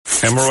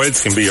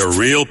Hemorrhoids can be a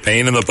real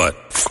pain in the butt,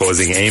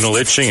 causing anal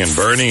itching and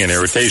burning and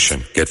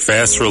irritation. Get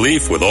fast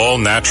relief with all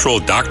natural,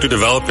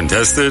 doctor-developed and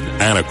tested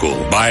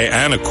Anacool. Buy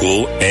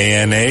Anacool,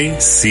 A-N-A-C-O-O-L,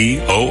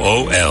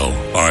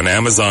 on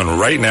Amazon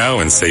right now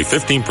and save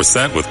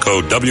 15% with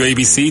code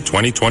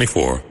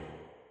WABC2024.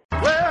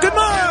 Good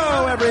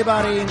morning,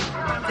 everybody.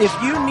 If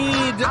you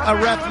need a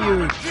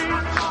refuge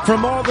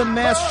from all the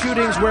mass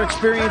shootings we're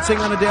experiencing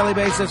on a daily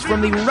basis,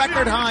 from the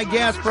record-high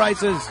gas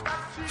prices,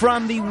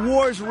 from the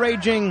wars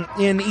raging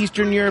in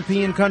Eastern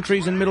European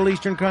countries and Middle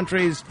Eastern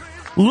countries,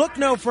 look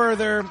no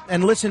further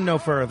and listen no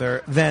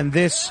further than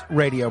this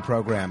radio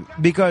program.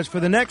 Because for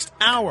the next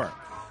hour,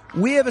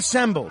 we have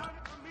assembled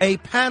a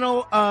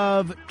panel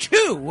of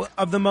two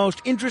of the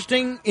most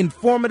interesting,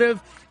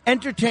 informative,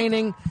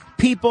 entertaining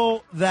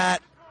people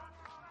that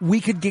we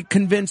could get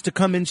convinced to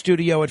come in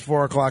studio at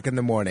 4 o'clock in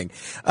the morning.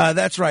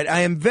 That's right.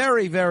 I am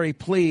very, very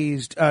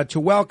pleased to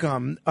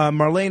welcome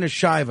Marlaina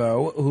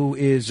Schiavo, who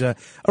is a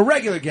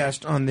regular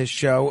guest on this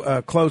show,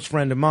 a close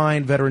friend of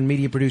mine, veteran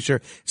media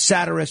producer,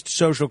 satirist,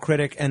 social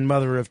critic, and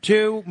mother of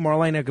two.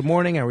 Marlaina, good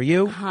morning. How are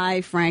you? Hi,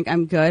 Frank.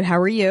 I'm good.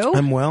 How are you?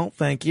 I'm well,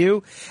 thank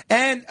you.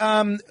 And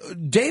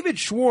David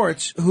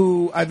Schwartz,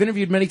 who I've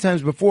interviewed many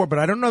times before, but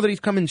I don't know that he's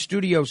come in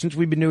studio since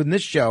we've been doing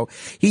this show.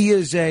 He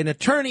is an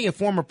attorney, a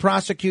former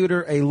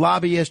prosecutor, a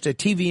lobbyist, a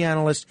TV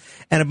analyst,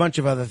 and a bunch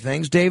of other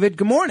things. David,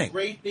 good morning.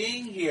 Great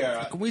being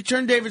here. Can we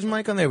turn David's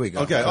mic on? There we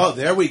go. Okay. Oh,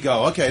 there we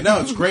go. Okay.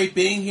 No, it's great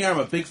being here. I'm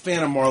a big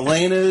fan of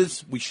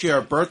Marlaina's. We share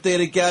a birthday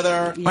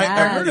together. Yes.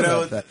 I heard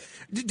about that.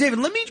 David,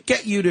 let me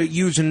get you to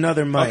use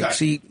another mic. Okay.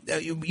 See,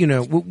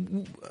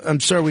 I'm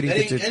sorry we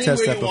didn't get to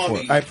test that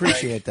before. I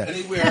appreciate that.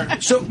 Anywhere.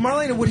 So,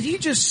 Marlaina, what he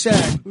just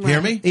said... Hear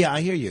me? Yeah,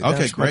 I hear you. Okay,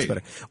 that's great. Much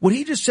better. What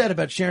he just said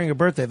about sharing a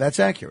birthday, that's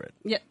accurate.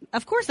 Yeah,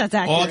 of course that's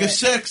accurate.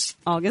 August 6th.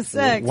 August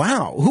 6th.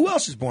 Wow. Who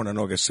else is born on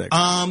August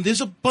 6th?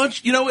 There's a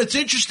bunch. It's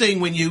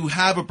interesting when you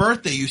have a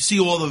birthday, you see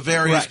all the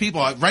various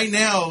people. Right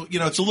now,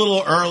 it's a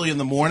little early in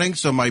the morning,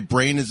 so my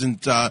brain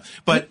isn't,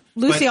 but...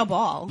 Lucille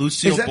Ball.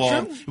 Lucille Is that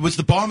Ball. true? It was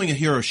the bombing of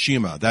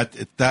Hiroshima. That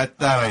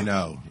I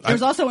know.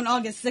 There's also an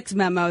August 6th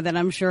memo that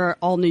I'm sure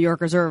all New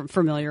Yorkers are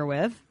familiar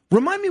with.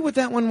 Remind me what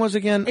that one was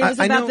again. It was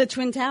I about know... the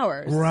Twin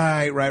Towers.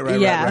 Right.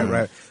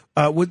 Yeah.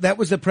 That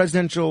was the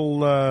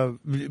presidential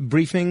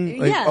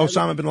briefing. Yeah.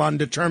 Osama bin Laden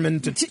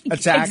determined to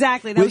attack.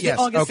 Exactly. That was the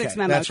August 6th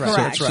memo. That's right.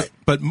 Correct. That's right.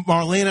 But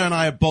Marlaina and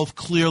I are both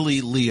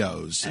clearly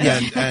Leos,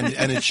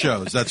 and it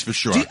shows. That's for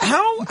sure.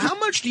 How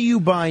much do you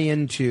buy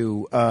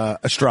into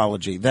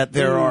astrology? That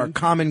there are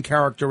common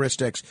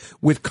characteristics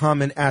with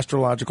common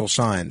astrological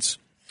signs?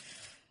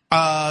 Do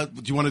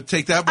you want to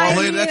take that,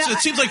 Marlaina? It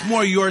seems like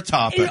more your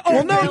topic.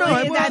 Well, no.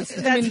 I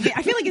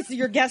feel like it's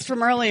your guest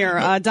from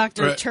earlier,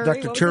 Dr. Right. Turry.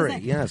 Dr.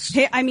 Turry, yes.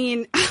 Hey, I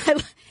mean,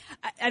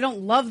 I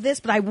don't love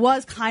this, but I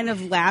was kind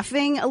of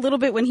laughing a little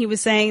bit when he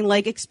was saying,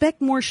 like, expect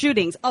more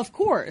shootings. Of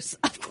course.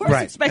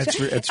 Right. That's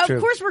true.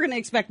 Of course we're going to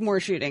expect more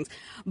shootings.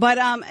 But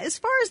as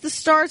far as the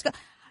stars go,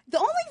 the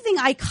only thing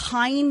I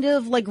kind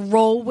of, like,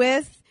 roll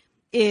with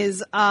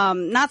is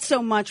not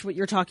so much what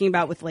you're talking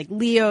about with, like,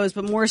 Leos,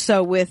 but more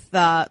so with,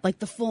 like,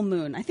 the full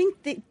moon. I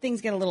think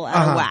things get a little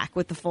out of whack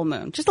with the full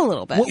moon. Just a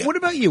little bit. What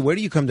about you? Where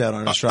do you come down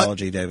on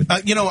astrology, David?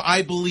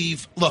 I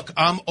believe, look,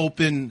 I'm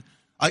open.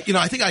 I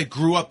think I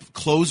grew up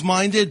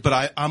closed-minded,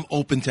 but I'm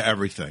open to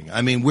everything.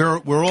 I mean,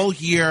 we're all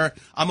here.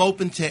 I'm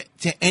open to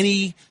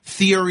any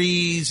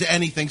theories,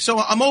 anything. So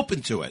I'm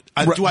open to it.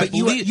 Do I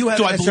believe? You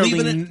haven't believe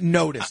in it?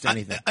 Noticed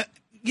anything?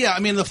 Yeah,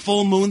 I mean, the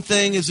full moon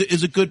thing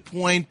is a good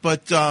point,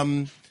 but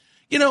I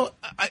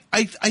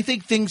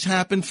think things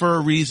happen for a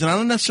reason. I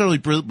don't necessarily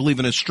believe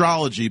in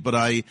astrology, but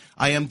I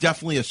am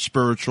definitely a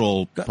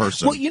spiritual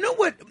person. Well, you know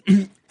what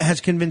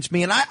has convinced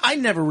me, and I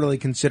never really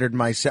considered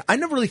myself, I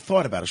never really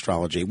thought about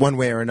astrology one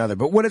way or another,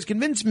 but what has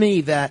convinced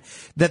me that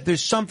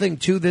there's something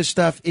to this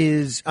stuff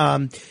is,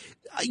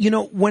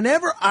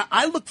 whenever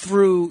I look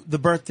through the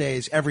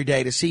birthdays every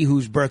day to see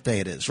whose birthday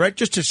it is, right?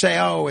 Just to say,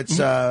 it's,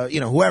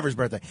 whoever's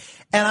birthday.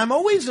 And I'm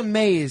always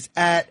amazed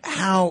at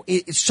how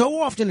so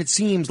often it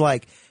seems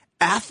like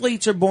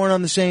athletes are born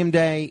on the same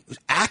day,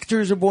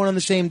 actors are born on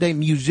the same day,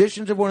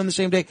 musicians are born on the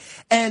same day.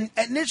 And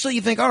initially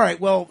you think, all right,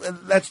 well,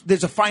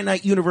 there's a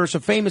finite universe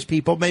of famous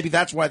people. Maybe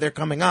that's why they're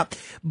coming up.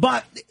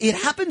 But it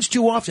happens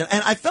too often.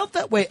 And I felt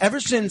that way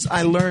ever since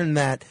I learned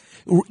that,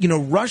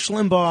 Rush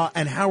Limbaugh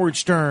and Howard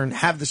Stern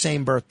have the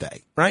same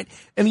birthday, right?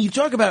 I mean, you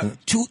talk about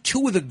two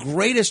of the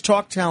greatest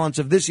talk talents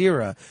of this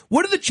era.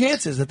 What are the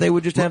chances that they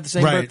would just have the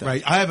same birthday?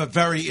 Right. I have a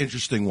very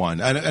interesting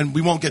one, and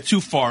we won't get too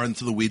far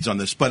into the weeds on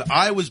this, but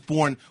I was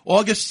born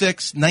August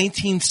 6,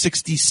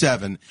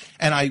 1967,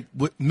 and I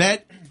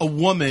met a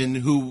woman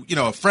who,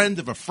 a friend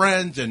of a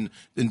friend, and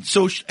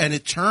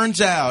it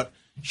turns out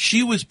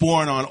she was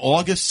born on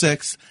August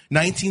 6,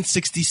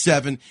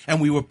 1967,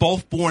 and we were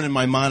both born in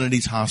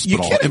Maimonides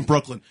Hospital in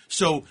Brooklyn.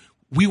 So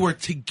we were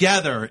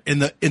together in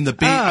the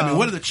I mean,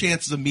 what are the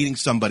chances of meeting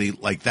somebody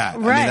like that?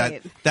 Right. I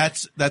mean,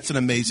 that's an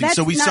amazing. That's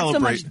so we not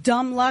celebrate. so much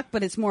dumb luck,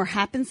 but it's more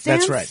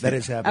happenstance. That's right. That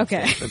is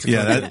happenstance. Okay. That's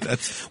exactly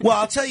that's. Well,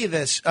 I'll tell you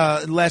this.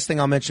 Last thing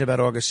I'll mention about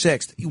August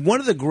 6th. One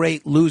of the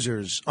great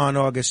losers on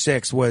August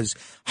 6th was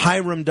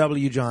Hiram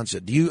W.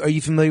 Johnson. Are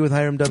you familiar with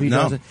Hiram W.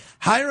 No.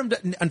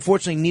 Johnson?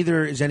 Unfortunately,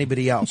 neither is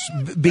anybody else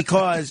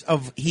because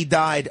he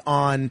died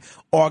on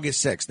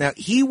August 6th. Now,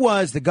 he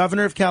was the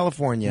governor of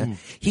California.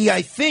 He,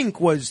 I think,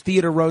 was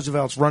Theodore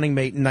Roosevelt's running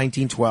mate in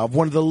 1912,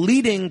 one of the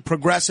leading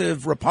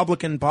progressive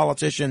Republican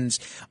politicians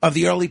of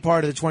the early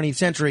part of the 20th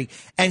century,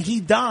 and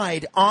he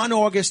died on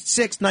August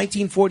 6th,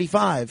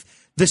 1945.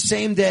 The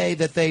same day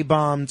that they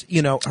bombed,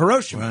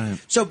 Hiroshima. Right.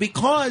 So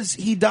because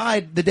he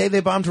died the day they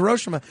bombed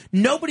Hiroshima,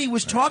 nobody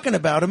was talking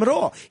about him at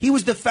all. He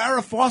was the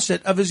Farrah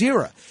Fawcett of his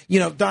era,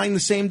 dying the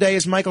same day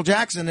as Michael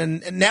Jackson.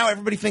 And now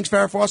everybody thinks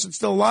Farrah Fawcett's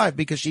still alive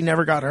because she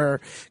never got her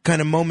kind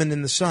of moment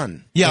in the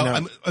sun. Yeah,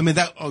 I mean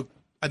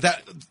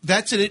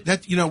that's it.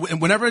 That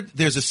and whenever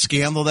there's a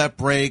scandal that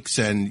breaks,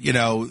 and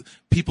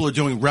people are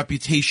doing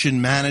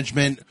reputation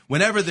management,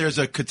 whenever there's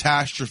a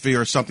catastrophe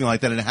or something like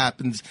that, and it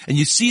happens, and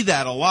you see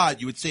that a lot,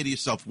 you would say to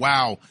yourself,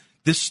 "Wow,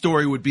 this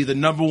story would be the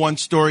number one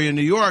story in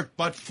New York,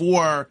 but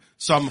for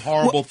some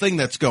horrible thing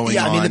that's going on."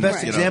 Yeah, I mean, the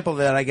best example of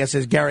that, I guess,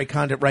 is Gary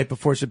Condit right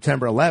before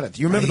September 11th.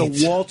 You remember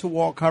the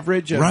wall-to-wall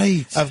coverage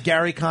of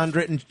Gary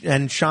Condit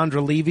and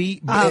Chandra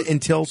Levy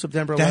until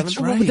September 11th? That's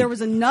right. Well, there was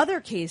another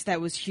case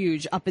that was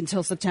huge up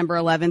until September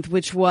 11th,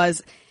 which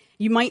was,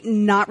 you might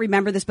not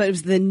remember this, but it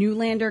was the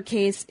Newlander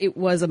case. It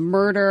was a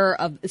murder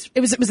it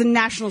was a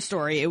national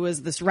story. It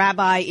was this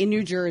rabbi in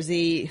New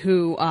Jersey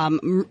who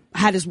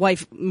had his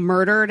wife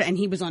murdered, and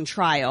he was on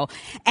trial.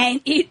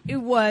 And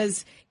it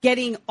was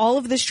getting all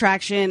of this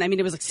traction. I mean,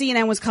 it was like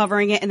CNN was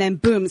covering it, and then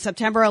boom,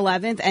 September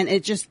 11th, and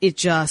it just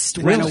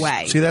went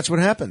away. See, that's what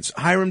happens.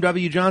 Hiram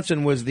W.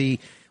 Johnson was the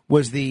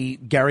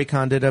Gary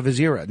Condit of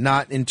his era,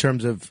 not in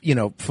terms of,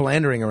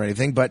 philandering or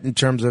anything, but in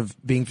terms of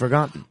being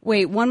forgotten.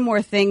 Wait, one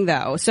more thing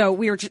though. So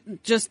we were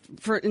just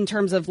in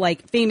terms of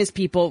like famous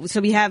people. So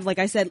we have, like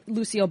I said,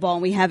 Lucille Ball,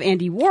 and we have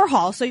Andy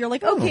Warhol. So you're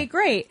like, okay,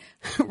 great.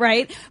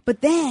 Right.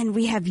 But then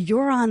we have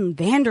Joran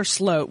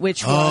Vandersloot,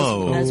 which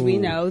was, as we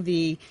know,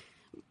 the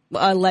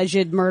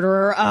alleged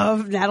murderer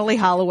of Natalie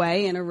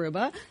Holloway in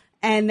Aruba.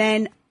 And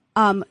then,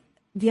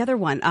 the other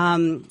one,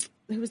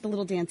 who was the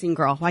little dancing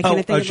girl? Why can't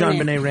I think of her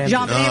name? JonBenet Ramsey.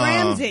 JonBenet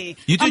Ramsey.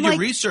 You did your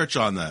research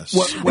on this.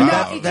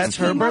 That's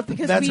her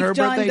birthday. That's her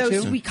birthday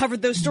too. We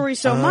covered those stories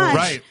so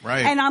much,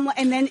 right.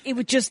 And then it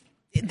would just.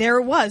 There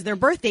it was, their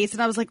birth dates,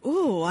 and I was like,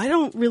 ooh, I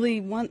don't really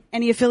want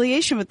any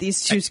affiliation with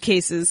these two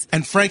cases.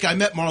 And Frank, I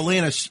met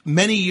Marlaina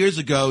many years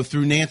ago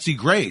through Nancy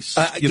Grace.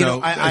 I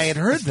had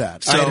heard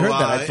that. So,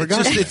 I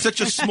forgot. It's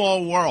such a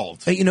small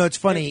world. It's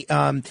funny.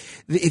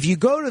 If you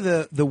go to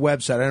the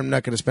website, I'm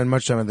not going to spend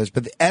much time on this,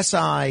 but the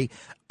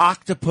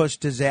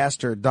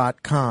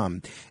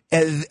SIOctopusdisaster.com.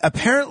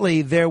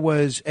 Apparently, there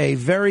was a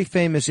very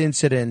famous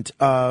incident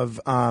of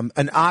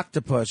an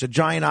octopus, a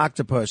giant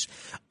octopus,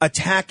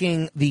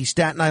 attacking the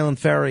Staten Island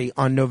ferry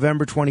on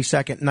November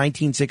 22nd,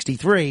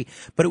 1963,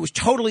 but it was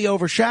totally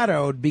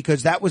overshadowed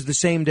because that was the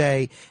same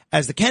day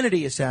as the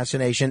Kennedy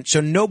assassination,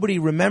 so nobody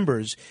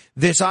remembers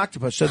this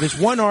octopus. So this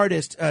one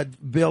artist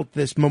built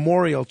this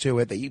memorial to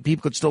it that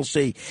people could still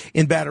see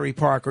in Battery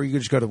Park, or you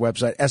could just go to the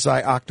website,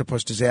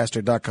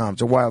 SIOctopusdisaster.com.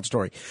 It's a wild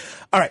story.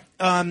 All right.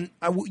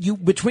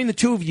 Between the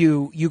two of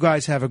you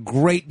guys have a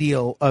great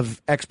deal of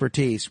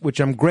expertise, which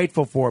I'm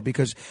grateful for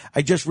because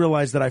I just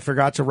realized that I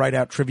forgot to write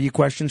out trivia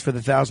questions for the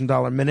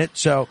 $1,000 minute.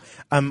 So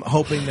I'm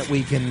hoping that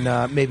we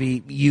can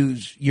maybe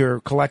use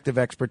your collective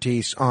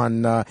expertise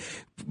on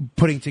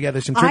putting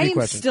together some trivia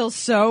questions. I'm still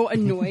so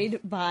annoyed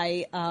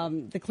by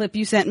the clip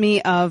you sent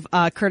me of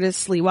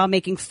Curtis Sliwa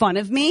making fun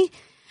of me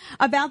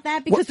about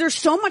that, because there's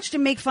so much to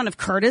make fun of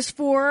Curtis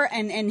for,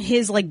 and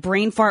his like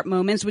brain fart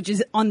moments, which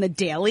is on the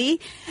daily,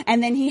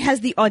 and then he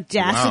has the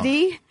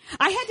audacity. Wow.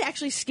 I had to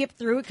actually skip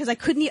through it because I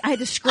had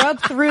to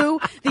scrub through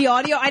the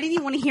audio. I didn't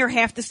even want to hear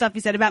half the stuff he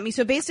said about me.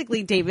 So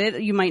basically,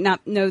 David, you might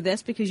not know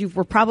this because you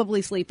were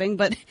probably sleeping,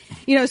 but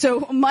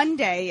so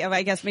Monday,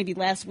 I guess maybe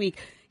last week,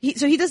 he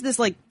does this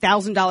like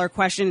 $1,000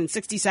 question in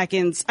 60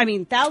 seconds. I mean,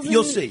 1,000.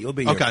 You'll see. You'll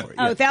be here okay. for it.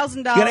 Oh, $1,000.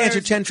 You got to answer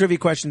 10 trivia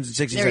questions in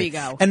 60 seconds. There you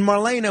go. And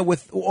Marlaina,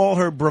 with all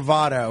her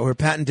bravado, her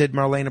patented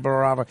Marlaina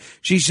bravado,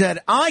 she said,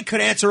 I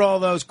could answer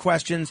all those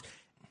questions,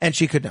 and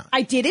she could not.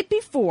 I did it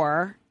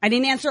before. I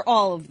didn't answer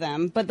all of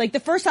them, but like the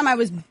first time I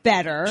was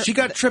better. She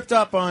got tripped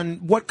up on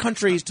what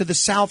countries to the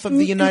south of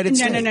the United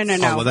States. No.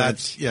 Oh, well,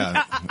 that's,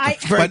 yeah.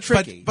 It's very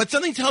tricky. But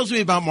something tells me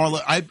about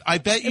Marla. I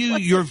bet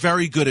you're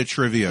very good at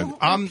trivia.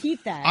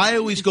 Repeat that. I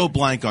always go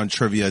blank on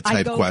trivia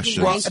type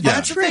questions. Well,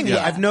 that's the thing.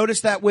 Yeah. I've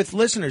noticed that with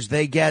listeners.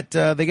 They get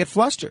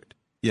flustered.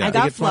 Yeah. I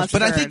got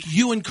flustered. But I think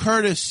you and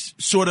Curtis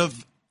sort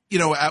of,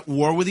 at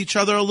war with each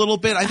other a little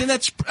bit. I think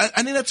that's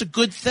a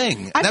good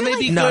thing. That may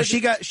be good. No,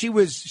 she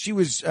was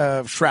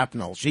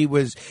shrapnel. She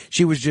was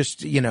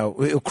just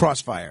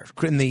crossfire.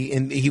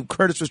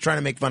 Curtis was trying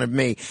to make fun of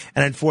me,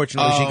 and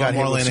unfortunately she got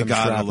hit with some Marlaina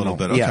got shrapnel. it a little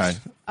bit. Okay. Yes.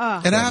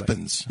 It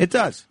happens. It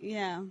does.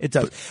 Yeah. It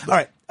does. All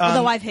right.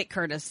 Although I've hit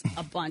Curtis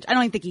a bunch. I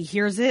don't even think he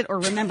hears it or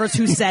remembers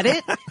who said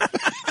it,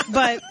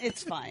 but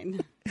it's fine.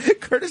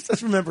 Curtis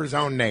doesn't remember his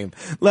own name,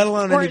 let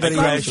alone anybody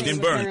else's.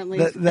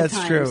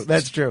 That's true.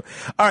 That's true.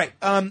 All right.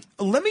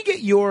 Let me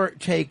get your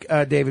take,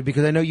 David,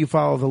 because I know you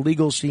follow the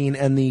legal scene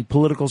and the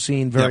political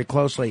scene very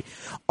closely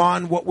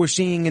on what we're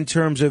seeing in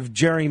terms of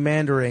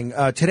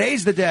gerrymandering.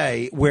 Today's the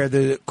day where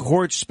the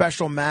court's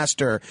special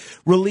master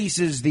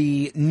releases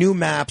the new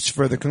maps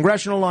for the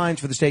congressional lines,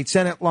 for the state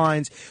Senate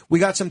lines. We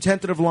got some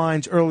tentative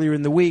lines earlier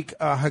in the week.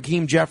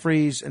 Hakeem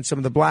Jeffries and some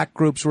of the black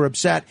groups were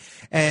upset,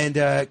 and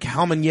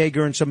Kalman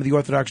Yeager and some of the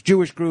Orthodox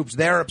Jewish groups,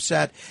 they're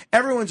upset.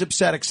 Everyone's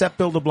upset except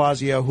Bill de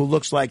Blasio, who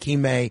looks like he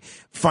may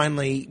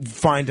finally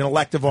find an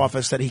elective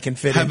office that he can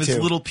fit have into. His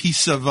little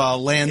piece of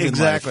land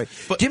exactly. in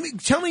life. But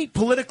tell me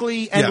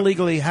politically and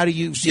legally, how do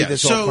you see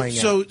this all playing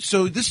out?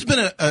 So this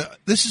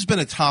has been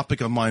a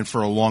topic of mine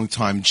for a long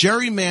time.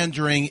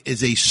 Gerrymandering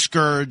is a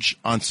scourge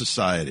on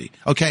society.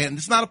 Okay, and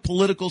it's not a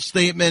political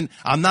statement.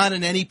 I'm not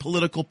in any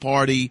political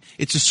party.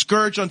 It's a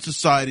scourge on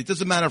society. It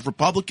doesn't matter if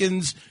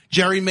Republicans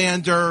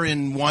gerrymander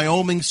in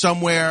Wyoming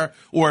somewhere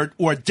or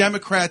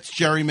Democrats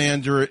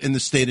gerrymander in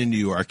the state of New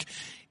York.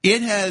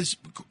 It has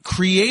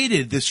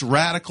created this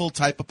radical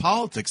type of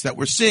politics that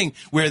we're seeing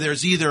where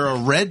there's either a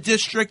red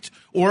district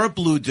or a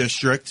blue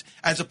district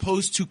as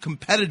opposed to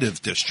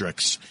competitive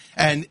districts.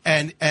 And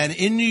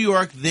in New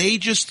York, they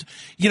just,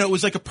 it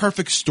was like a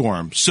perfect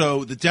storm.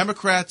 So the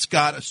Democrats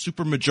got a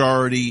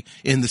supermajority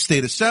in the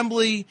state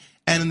assembly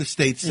and in the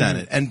state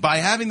Senate. And by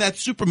having that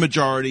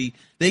supermajority,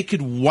 they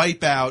could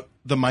wipe out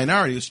the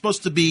minority. It was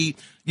supposed to be,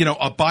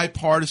 a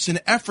bipartisan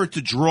effort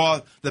to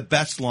draw the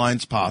best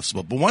lines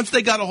possible. But once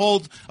they got a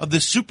hold of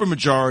this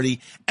supermajority,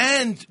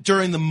 and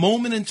during the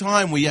moment in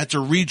time where you had to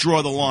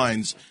redraw the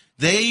lines,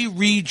 they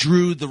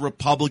redrew the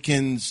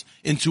Republicans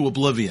into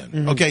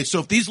oblivion. Okay, so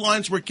if these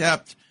lines were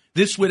kept,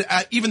 this would,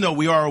 even though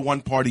we are a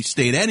one-party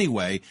state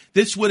anyway,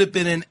 this would have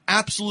been an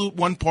absolute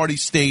one-party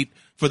state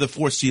for the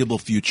foreseeable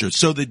future.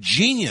 So the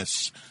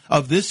genius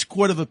of this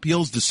Court of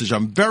Appeals decision,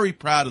 I'm very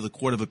proud of the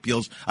Court of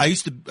Appeals. I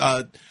used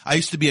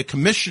to be a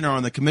commissioner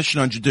on the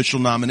Commission on Judicial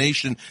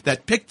Nomination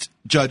that picked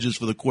judges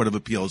for the Court of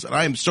Appeals, and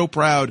I am so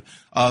proud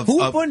of. Who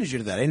appointed you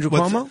to that? Andrew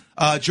Cuomo?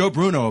 Joe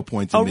Bruno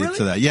appointed me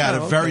to that. Yeah, I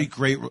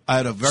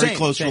had a very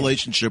close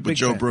relationship with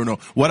Joe Bruno.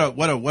 What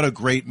a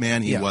great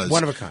man he was.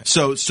 One of a kind.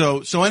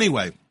 So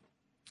anyway,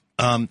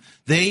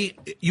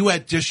 you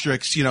had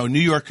districts, New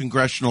York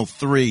Congressional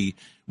 3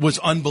 was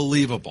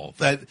unbelievable.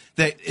 That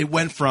it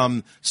went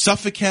from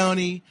Suffolk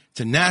County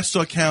to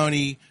Nassau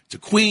County to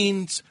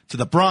Queens to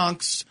the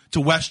Bronx to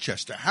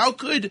Westchester. How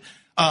could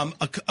a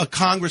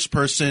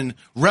congressperson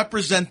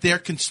represent their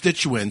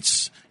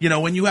constituents,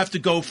 when you have to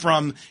go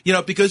from,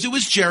 because it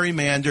was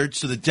gerrymandered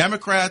so the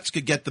Democrats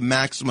could get the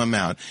maximum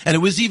amount. And it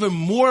was even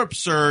more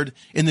absurd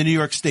in the New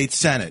York State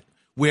Senate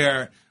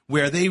where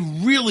they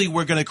really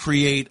were going to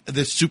create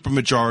this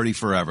supermajority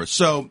forever.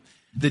 So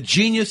the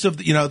genius of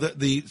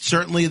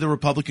certainly the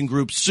Republican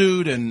group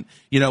sued, and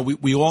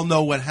we all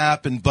know what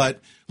happened.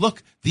 But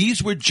look,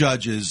 these were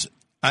judges.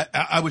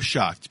 I was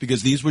shocked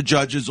because these were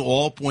judges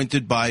all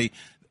appointed by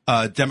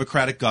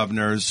Democratic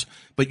governors.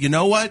 But you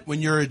know what?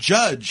 When you're a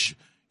judge,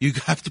 you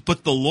have to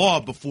put the law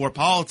before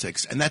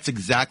politics, and that's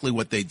exactly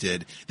what they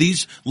did.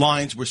 These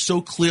lines were so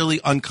clearly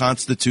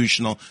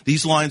unconstitutional.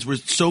 These lines were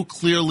so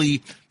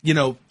clearly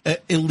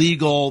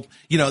illegal,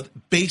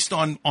 based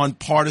on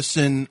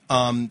partisan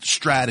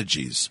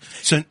strategies.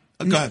 So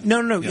go ahead.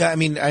 No. Yeah. I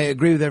mean, I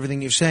agree with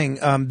everything you're saying.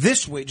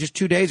 This week, just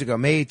 2 days ago,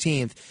 May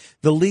 18th,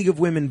 the League of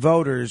Women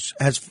Voters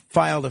has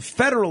filed a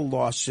federal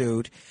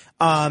lawsuit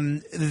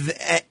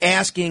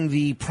asking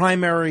the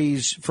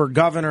primaries for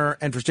governor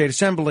and for state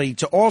assembly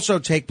to also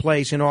take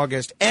place in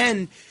August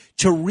and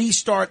to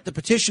restart the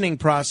petitioning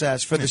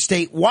process for the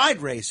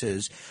statewide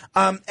races.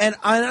 And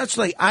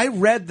honestly, I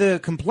read the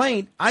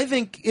complaint. I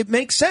think it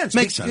makes sense.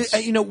 Makes sense.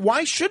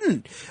 Why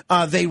shouldn't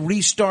they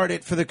restart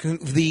it for the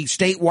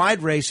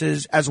statewide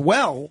races as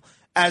well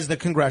as the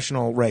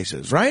congressional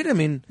races, right? I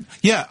mean,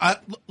 yeah. I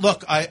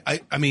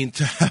mean,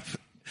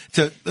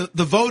 the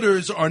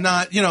voters are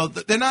not,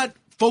 they're not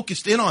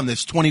focused in on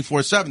this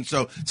 24/7.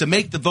 So to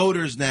make the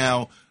voters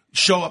now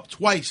show up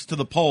twice to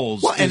the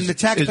polls, and the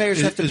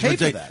taxpayers have to pay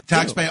for that.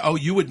 Taxpayer,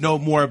 you would know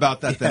more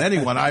about that than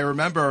anyone. I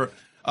remember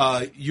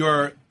what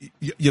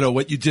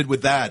you did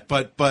with that,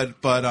 but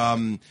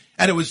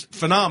and it was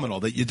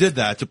phenomenal that you did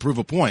that to prove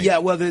a point. Yeah,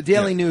 well, the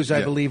Daily News,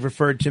 I believe,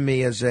 referred to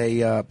me as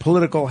a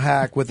political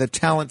hack with a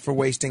talent for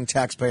wasting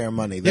taxpayer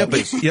money.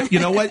 But you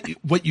know what?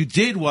 What you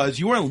did was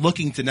you weren't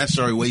looking to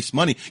necessarily waste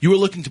money. You were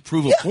looking to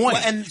prove a point.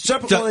 Well, and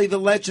separately, the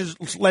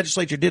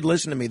legislature did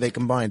listen to me. They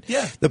combined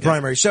the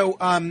primary. So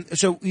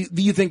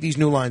do you think these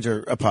new lines are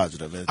a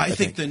positive? I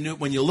think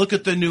when you look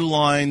at the new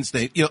lines,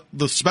 the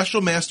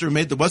special master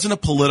there wasn't a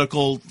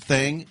political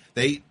thing.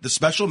 The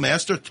special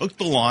master took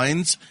the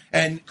lines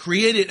and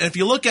created, and if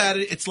you look at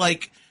it, it's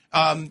like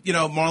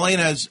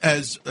Marlaina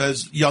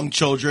has young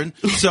children,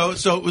 so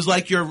it was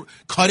like you're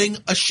cutting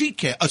a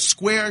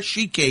square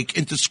sheet cake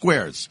into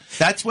squares.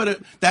 That's what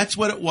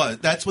it was.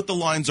 That's what the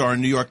lines are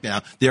in New York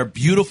now. They're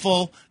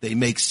beautiful. They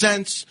make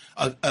sense.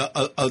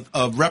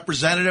 A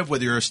representative,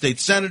 whether you're a state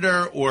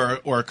senator or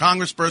a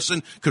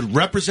congressperson, could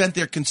represent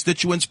their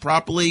constituents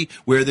properly,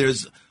 where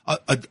there's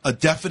a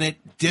definite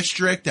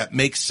district that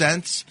makes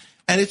sense.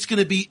 And it's going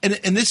to be,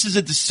 and this is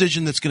a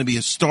decision that's going to be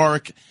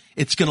historic.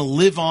 It's going to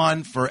live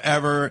on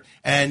forever.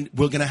 And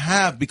we're going to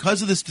have,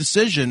 because of this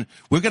decision,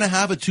 we're going to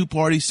have a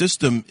two-party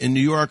system in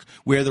New York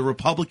where the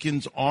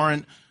Republicans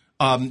aren't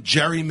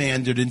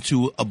gerrymandered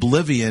into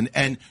oblivion,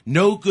 and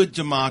no good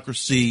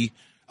democracy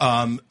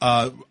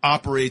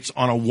operates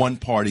on a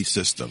one-party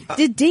system.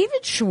 Did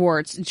David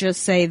Schwartz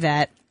just say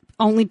that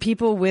only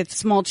people with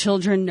small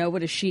children know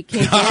what a sheet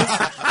cake is?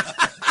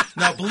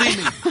 Now, believe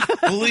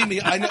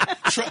me, I know.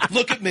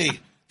 Look at me.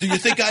 Do you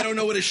think I don't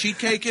know what a sheet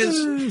cake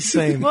is?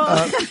 Same.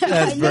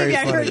 That's very funny.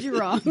 I heard you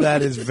wrong.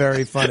 That is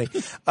very funny.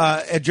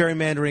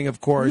 Gerrymandering, of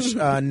course,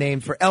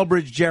 named for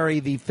Elbridge Gerry,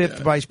 the fifth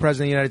vice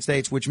president of the United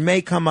States, which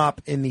may come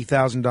up in the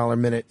 $1,000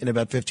 minute in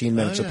about 15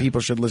 minutes, so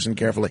people should listen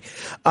carefully.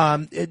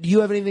 Do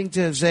you have anything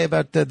to say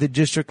about the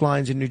district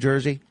lines in New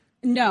Jersey?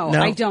 No,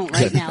 I don't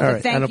right now.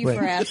 But thank you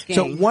for asking.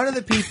 So one of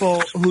the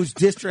people whose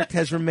district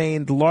has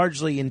remained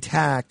largely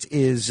intact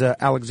is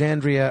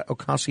Alexandria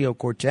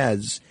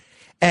Ocasio-Cortez.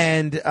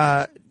 And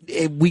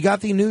we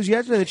got the news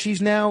yesterday that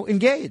she's now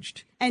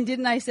engaged. And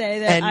didn't I say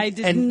that I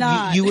did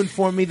not? You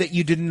informed me that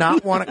you did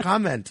not want to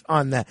comment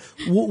on that.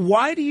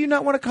 Why do you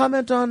not want to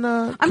comment on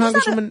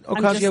Congresswoman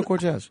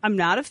Ocasio-Cortez? I'm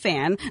not a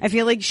fan. I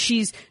feel like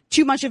she's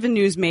too much of a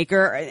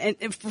newsmaker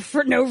and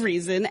for no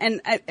reason. And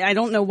I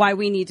don't know why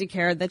we need to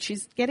care that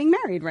she's getting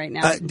married right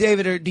now.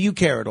 David, do you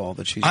care at all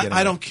that she's getting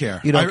married? I don't care.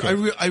 You don't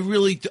care? I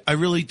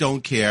really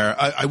don't care.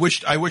 I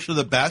wish her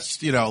the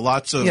best.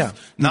 Lots of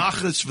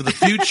nachas for the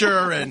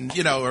future, and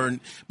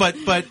but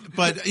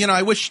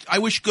I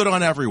wish good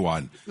on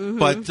everyone. Mm-hmm.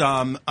 But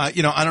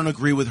I don't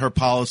agree with her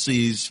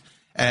policies,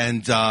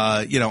 and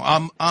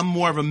I'm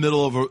more of a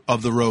middle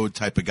of the road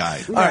type of guy.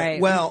 All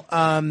right. Well,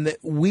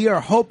 we are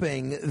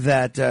hoping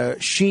that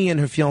she and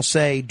her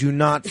fiancé do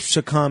not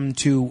succumb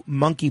to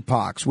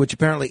monkeypox, which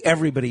apparently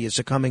everybody is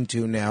succumbing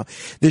to now.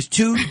 There's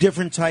two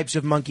different types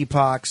of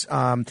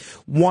monkeypox.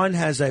 One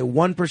has a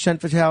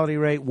 1% fatality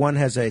rate. One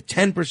has a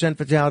 10%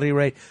 fatality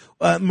rate.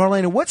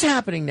 Marlaina, what's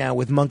happening now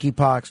with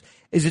monkeypox?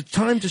 Is it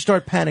time to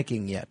start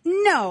panicking yet?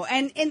 No,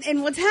 and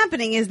what's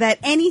happening is that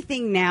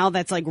anything now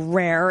that's like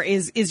rare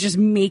is just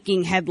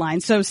making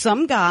headlines. So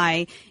some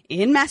guy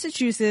in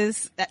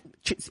Massachusetts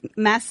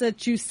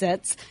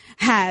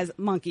has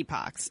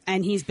monkeypox,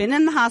 and he's been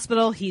in the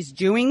hospital. He's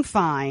doing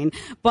fine,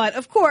 but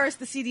of course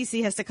the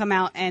CDC has to come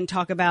out and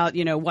talk about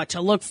what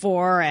to look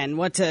for and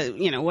what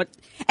to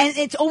and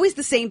it's always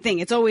the same thing.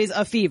 It's always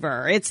a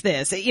fever. It's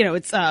this.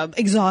 It's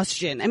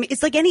exhaustion. I mean,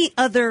 it's like any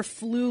other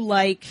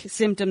flu-like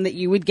symptom that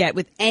you would get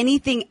with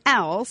anything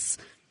else.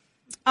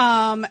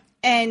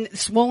 And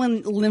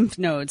swollen lymph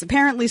nodes.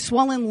 Apparently,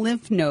 swollen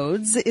lymph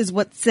nodes is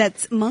what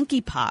sets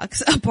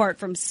monkeypox apart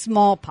from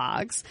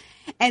smallpox.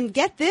 And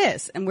get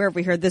this, and where have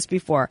we heard this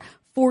before?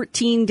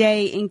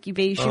 14-day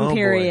incubation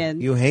period.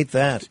 Boy, you hate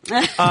that.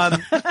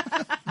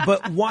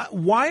 But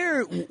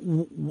why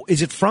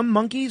is it from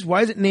monkeys?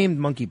 Why is it named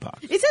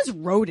monkeypox? It says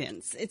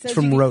rodents. It says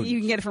from rodents. You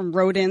can get it from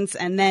rodents,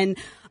 and then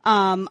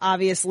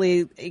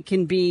obviously it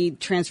can be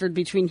transferred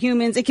between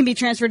humans. It can be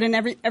transferred in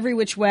every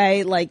which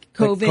way, like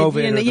COVID. Like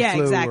COVID or the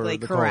flu exactly, or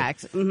the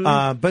correct.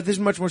 Mm-hmm. But this is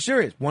much more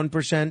serious.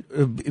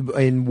 1%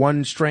 in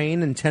one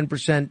strain and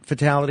 10%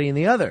 fatality in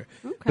the other.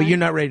 Okay. But you're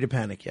not ready to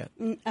panic yet.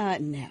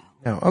 No.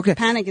 No. Okay.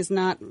 Panic is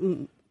not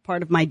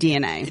part of my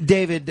DNA.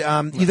 David,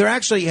 there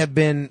actually have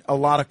been a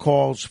lot of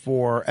calls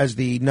for, as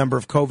the number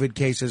of COVID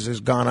cases has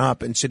gone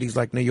up in cities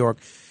like New York,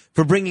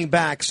 for bringing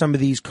back some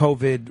of these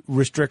COVID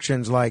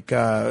restrictions like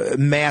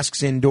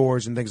masks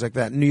indoors and things like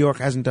that. New York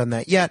hasn't done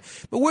that yet.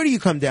 But where do you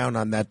come down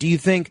on that? Do you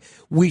think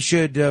we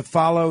should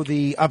follow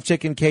the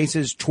uptick in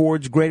cases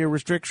towards greater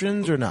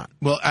restrictions or not?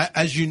 Well,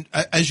 as you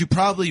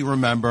probably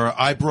remember,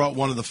 I brought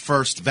one of the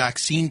first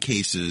vaccine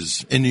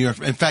cases in New York.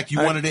 In fact, you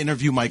wanted to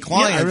interview my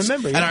clients. Yeah, I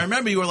remember. Yeah. And I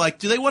remember you were like,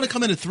 do they want to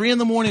come in at 3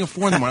 a.m. or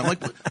 4 a.m? I'm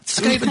like, what's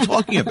this guy even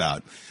talking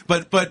about?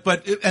 But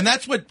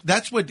that's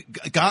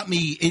what got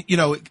me,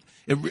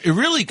 It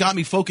really got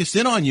me focused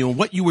in on you and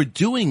what you were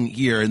doing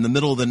here in the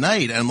middle of the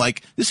night. And I'm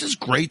like, this is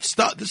great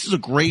stuff. This is a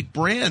great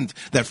brand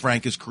that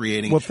Frank is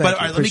creating. Well, but all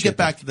right, let me get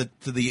back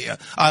to the.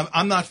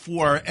 I'm not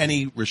for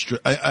any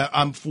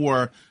I'm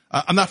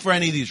not for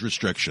any of these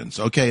restrictions.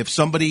 Okay, if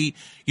somebody,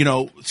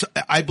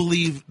 I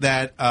believe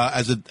that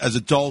as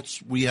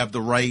adults we have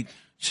the right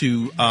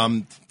to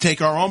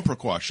take our own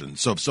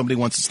precautions. So if somebody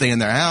wants to stay in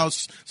their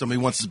house,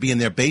 somebody wants to be in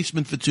their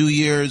basement for 2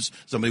 years,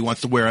 somebody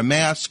wants to wear a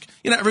mask,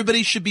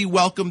 everybody should be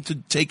welcome to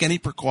take any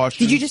precautions.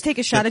 Did you just take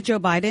a shot at Joe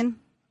Biden?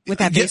 with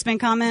that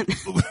basement comment?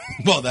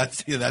 Well,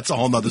 that's a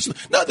whole nother.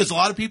 No, there's a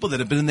lot of people that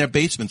have been in their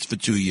basements for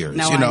 2 years,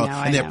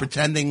 and they're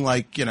pretending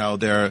like,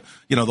 they're,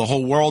 the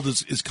whole world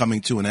is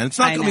coming to an end. It's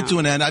not coming to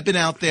an end. I've been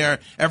out there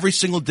every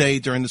single day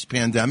during this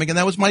pandemic, and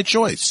that was my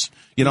choice.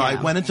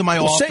 I went into my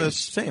office.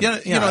 Same.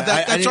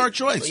 That's our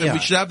choice, and we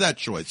should have that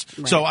choice.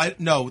 Right. So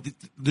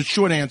the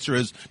short answer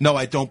is no,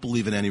 I don't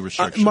believe in any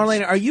restrictions.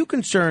 Marlaina, are you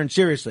concerned,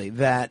 seriously,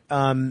 that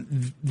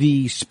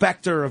the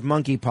specter of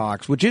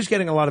monkeypox, which is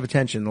getting a lot of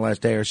attention in the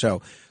last day or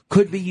so,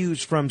 could be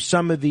used from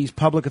some of these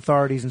public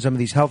authorities and some of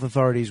these health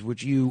authorities,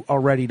 which you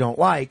already don't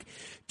like,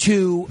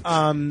 to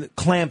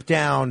clamp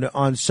down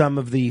on some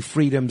of the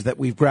freedoms that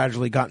we've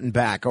gradually gotten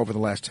back over the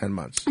last 10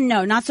 months?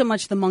 No, not so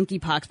much the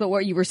monkeypox, but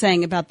what you were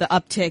saying about the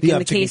uptick in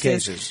the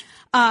cases.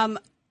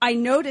 I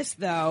noticed,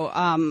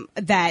 though,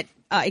 that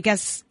I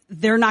guess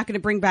they're not going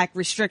to bring back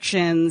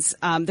restrictions.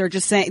 They're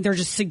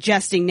just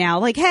suggesting now,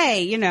 like,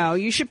 hey,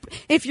 you should,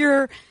 if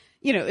you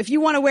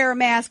want to wear a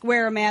mask,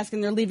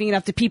 and they're leaving it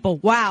up to people.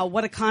 Wow,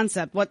 what a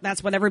concept.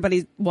 That's what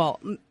a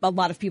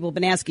lot of people have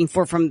been asking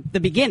for from the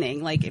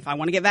beginning. Like, if I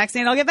want to get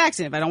vaccinated, I'll get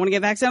vaccinated. If I don't want to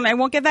get vaccinated, I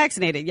won't get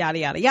vaccinated, yada,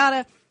 yada,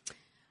 yada.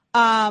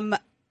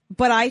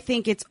 But I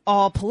think it's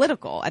all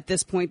political at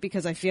this point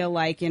because I feel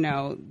like, they're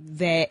not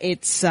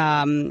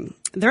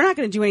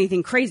going to do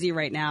anything crazy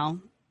right now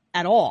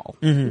at all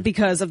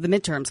because of the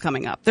midterms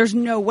coming up. There's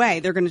no way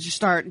they're going to just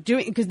start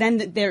doing, because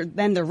then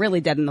they're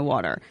really dead in the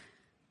water.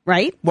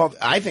 Right? Well,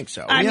 I think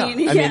so. I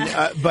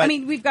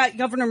mean, we've got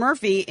Governor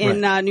Murphy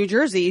in New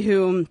Jersey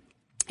who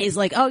is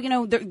like,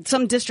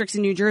 some districts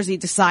in New Jersey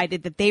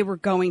decided that they were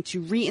going to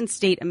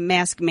reinstate a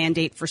mask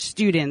mandate for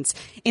students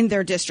in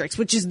their districts,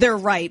 which is their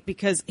right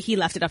because he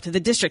left it up to the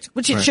districts,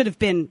 which it should have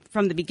been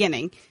from the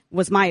beginning,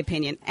 was my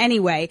opinion.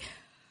 Anyway,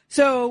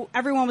 so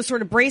everyone was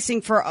sort of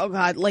bracing for, oh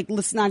God, like,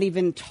 let's not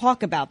even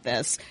talk about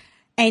this.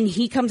 And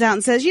he comes out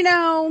and says,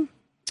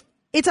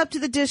 it's up to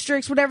the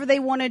districts, whatever they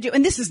want to do.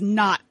 And this is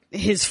not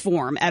his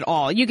form at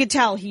all. You could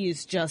tell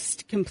he's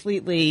just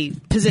completely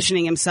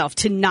positioning himself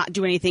to not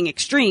do anything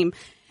extreme.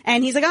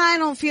 And he's like, I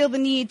don't feel the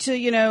need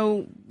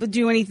to,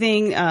 do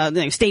anything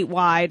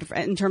statewide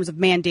in terms of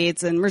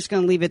mandates, and we're just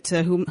going to leave it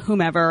to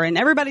whomever, and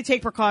everybody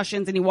take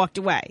precautions, and he walked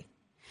away.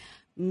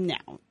 No,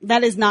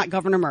 that is not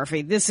Governor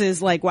Murphy. This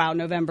is like, wow,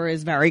 November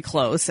is very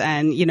close.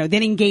 And, they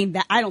didn't gain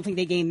that. I don't think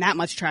they gained that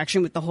much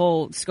traction with the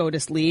whole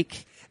SCOTUS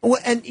leak. Well,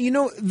 and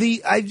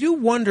I do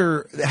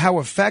wonder how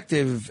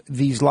effective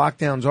these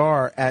lockdowns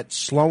are at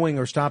slowing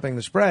or stopping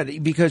the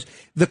spread, because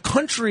the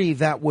country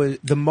that was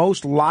the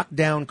most locked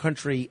down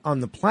country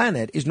on the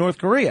planet is North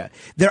Korea.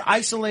 They're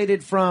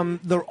isolated from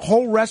the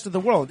whole rest of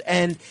the world,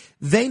 and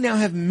they now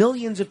have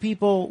millions of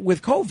people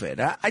with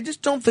COVID. I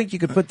just don't think you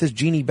could put this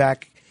genie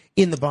back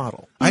in the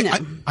bottle.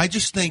 I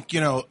just think,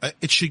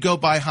 it should go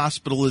by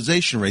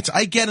hospitalization rates.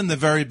 I get in the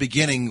very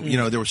beginning,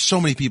 there were so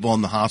many people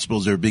in the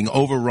hospitals. They were being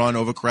overrun,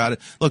 overcrowded.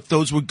 Look,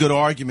 those were good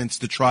arguments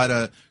to try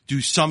to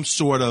do some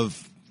sort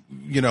of,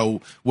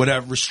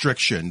 whatever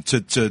restriction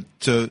to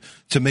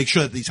make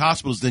sure that these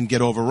hospitals didn't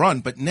get overrun.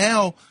 But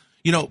now,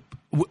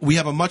 we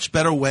have a much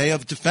better way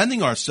of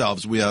defending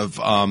ourselves. We have,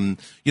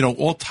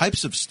 all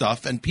types of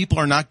stuff, and people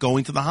are not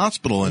going to the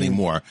hospital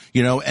anymore,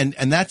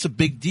 and that's a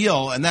big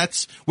deal. And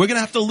we're going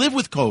to have to live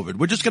with COVID.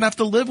 We're just going to have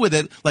to live with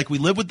it like we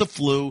live with the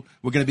flu.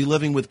 We're going to be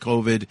living with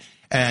COVID.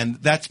 And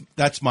that's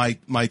my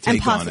take on it.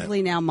 And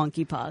possibly now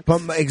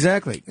monkeypox.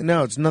 Exactly.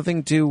 No, it's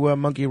nothing to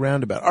monkey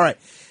around about. All right.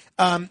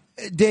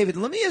 David,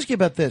 let me ask you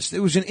about this. It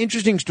was an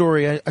interesting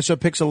story. I saw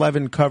Pix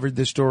 11 covered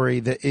this story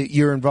that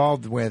you're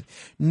involved with.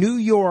 New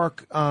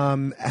York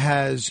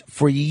has,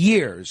 for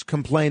years,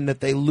 complained that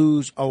they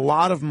lose a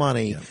lot of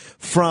money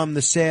from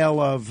the sale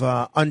of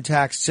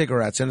untaxed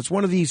cigarettes. And it's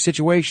one of these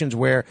situations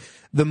where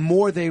the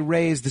more they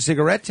raise the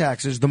cigarette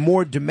taxes, the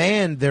more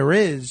demand there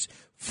is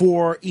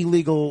for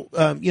illegal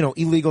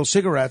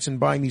cigarettes and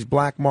buying these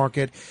black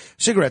market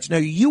cigarettes. Now,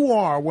 you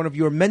are, one of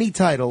your many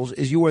titles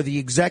is you are the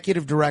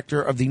executive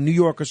director of the New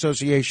York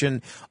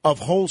Association of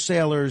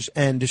Wholesalers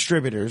and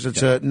Distributors.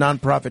 It's a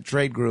nonprofit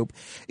trade group.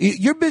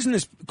 Your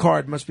business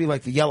card must be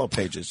like the Yellow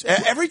Pages.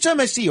 Every time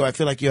I see you, I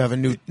feel like you have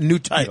a new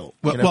title.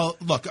 Well,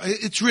 look,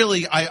 it's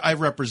really, I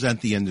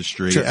represent the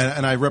industry,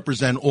 and I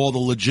represent all the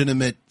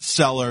legitimate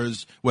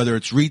sellers, whether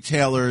it's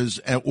retailers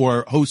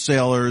or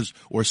wholesalers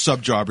or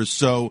subjobbers.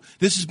 So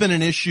this has been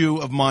an issue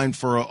of mine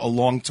for a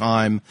long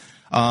time.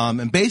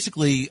 And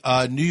basically,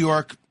 New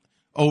York,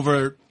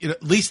 over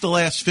at least the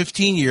last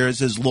 15 years,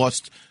 has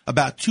lost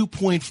about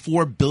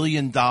 $2.4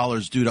 billion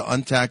due to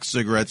untaxed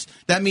cigarettes.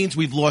 That means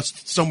we've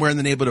lost somewhere in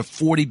the neighborhood of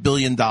 $40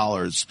 billion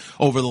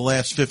over the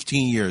last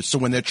 15 years. So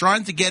when they're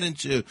trying to get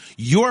into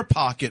your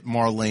pocket,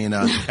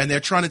 Marlaina, and they're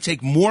trying to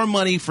take more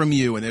money from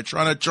you, and they're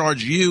trying to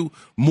charge you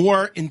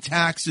more in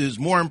taxes,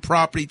 more in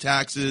property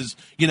taxes,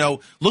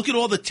 look at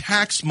all the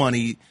tax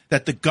money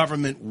that the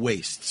government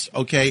wastes,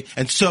 okay?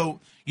 And so,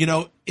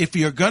 if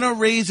you're going to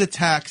raise a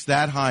tax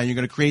that high and you're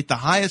going to create the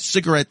highest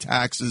cigarette cigarette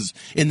taxes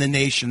in the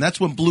nation. That's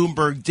what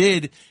Bloomberg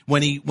did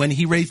when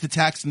he raised the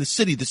tax in the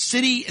city. The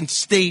city and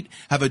state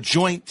have a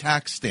joint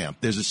tax stamp.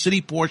 There's a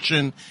city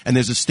portion and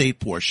there's a state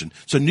portion.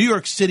 So New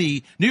York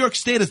State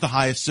has the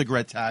highest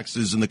cigarette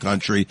taxes in the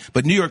country,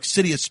 but New York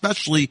City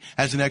especially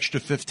has an extra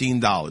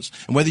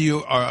 $15. And whether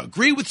you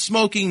agree with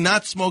smoking,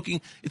 not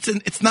smoking,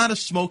 it's not a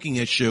smoking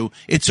issue.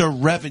 It's a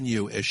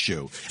revenue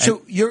issue.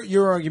 So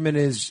your argument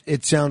is,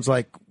 it sounds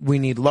like we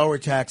need lower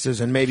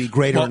taxes and maybe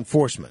greater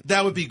enforcement.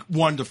 That would be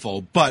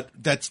wonderful, but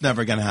that's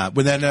never going to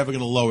happen. They're never going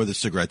to lower the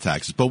cigarette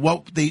taxes. But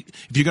if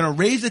you're going to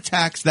raise a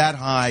tax that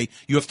high,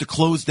 you have to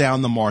close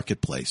down the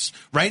marketplace.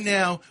 Right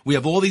now, we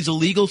have all these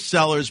illegal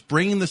sellers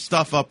bringing the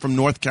stuff up from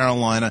North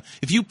Carolina.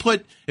 If you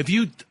put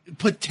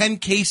 10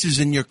 cases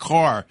in your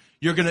car,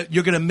 you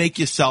can make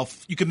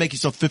yourself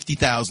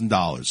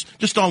 $50,000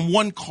 just on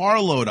one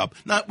carload up.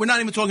 We're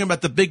not even talking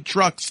about the big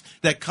trucks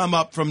that come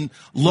up from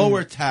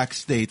lower tax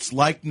states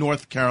like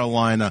North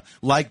Carolina,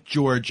 like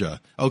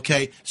Georgia.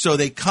 Okay, so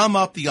they come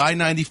up the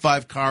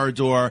I-95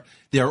 corridor.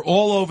 They're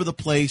all over the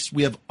place.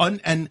 We have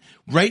and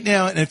right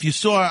now, and if you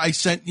saw, I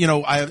sent,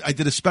 I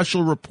did a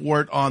special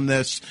report on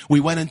this. We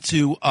went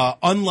into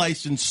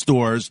unlicensed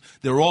stores.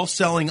 They're all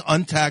selling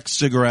untaxed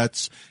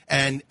cigarettes,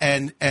 and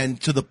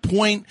to the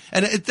point,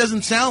 and it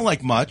doesn't sound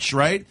like much,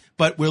 right?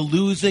 But we're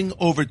losing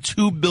over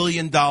 $2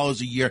 billion a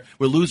year.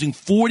 We're losing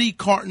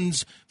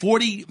 40,000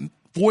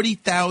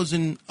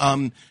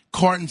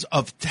 cartons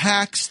of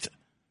taxed.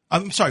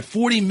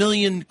 40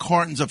 million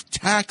cartons of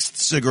taxed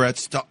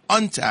cigarettes to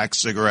untaxed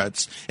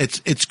cigarettes.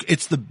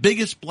 It's the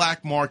biggest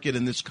black market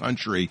in this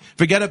country.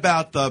 Forget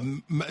about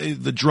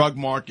the drug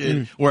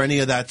market or any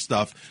of that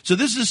stuff. So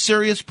this is a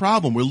serious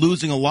problem. We're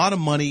losing a lot of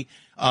money.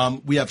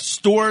 We have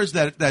stores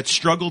that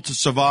struggle to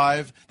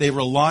survive. They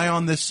rely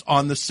on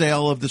the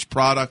sale of this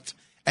product.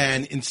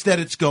 And instead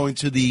it's going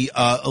to the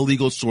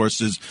illegal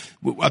sources.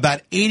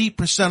 About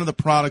 80% of the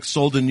products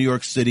sold in New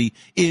York City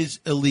is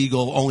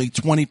illegal. Only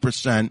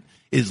 20%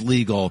 is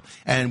legal.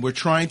 And we're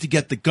trying to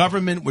get the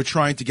government, we're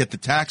trying to get the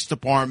tax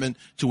department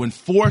to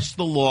enforce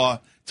the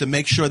law to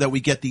make sure that we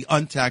get the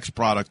untaxed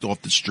product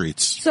off the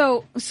streets.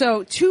 So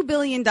 $2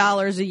 billion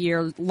a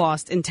year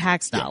lost in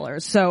tax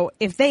dollars. Yeah. So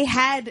if they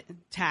had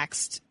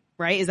taxed,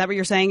 right? Is that what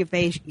you're saying? If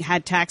they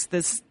had taxed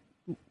this,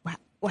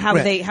 how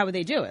would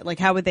they do it? Like,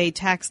 how would they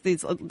tax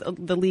these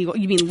the legal?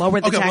 You mean lower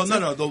the taxes?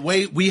 Well, no. The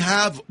way we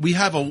have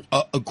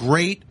a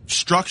great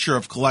structure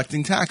of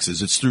collecting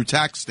taxes. It's through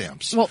tax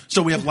stamps.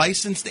 So we have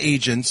licensed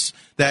agents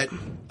that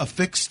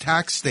affix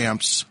tax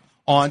stamps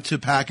onto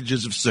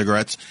packages of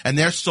cigarettes, and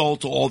they're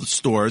sold to all the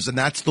stores, and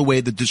that's the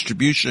way the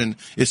distribution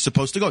is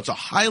supposed to go. It's a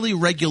highly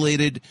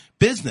regulated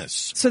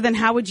business. So then,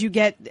 how would you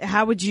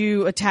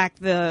attack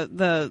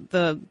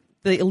the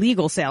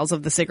illegal sales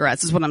of the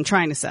cigarettes is what I'm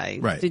trying to say.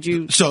 Right. Did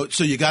you? So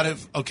you got to,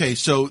 okay,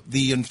 so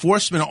the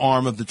enforcement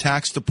arm of the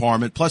tax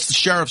department plus the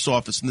sheriff's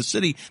office in the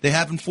city, they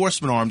have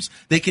enforcement arms.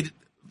 They could,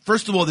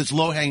 first of all, there's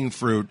low-hanging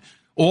fruit.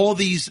 All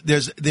these,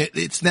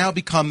 it's now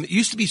become, it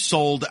used to be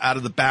sold out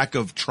of the back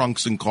of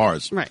trunks and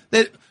cars. Right.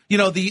 The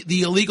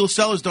illegal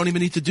sellers don't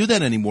even need to do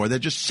that anymore. They're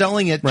just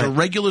selling it to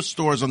regular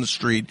stores on the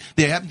street.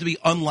 They happen to be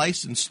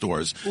unlicensed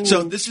stores. Ooh.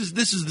 So this is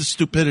the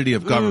stupidity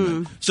of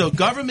government. So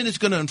government is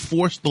going to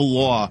enforce the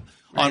law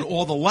on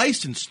all the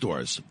licensed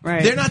stores.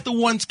 Right. They're not the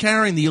ones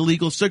carrying the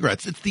illegal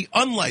cigarettes. It's the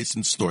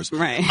unlicensed stores.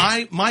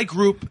 Right. My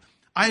group,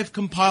 I have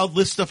compiled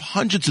lists of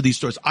hundreds of these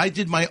stores. I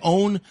did my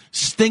own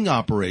sting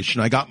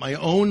operation. I got my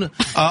own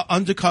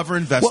undercover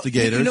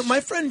investigators. Well, my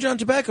friend John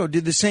Tobacco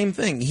did the same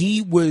thing.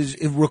 He was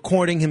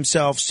recording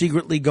himself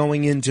secretly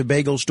going into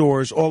bagel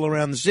stores all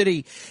around the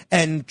city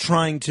and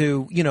trying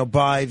to,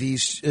 buy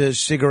these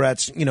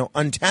cigarettes,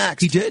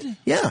 untaxed. He did?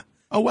 Yeah.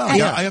 Oh, wow.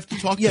 Yeah, I have to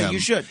talk to him. Yeah, you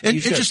should.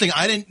 Interesting.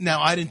 I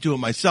didn't do it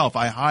myself.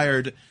 I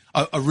hired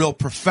a real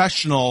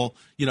professional,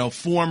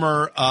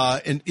 former,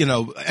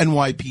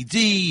 NYPD.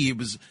 He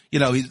was,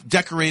 he's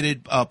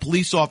decorated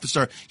police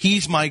officer.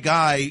 He's my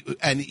guy,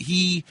 and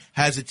he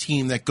has a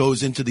team that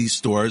goes into these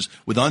stores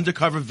with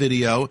undercover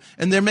video,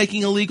 and they're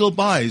making illegal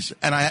buys.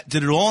 And I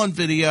did it all on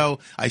video.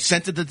 I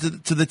sent it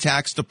to the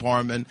tax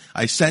department.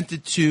 I sent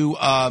it to,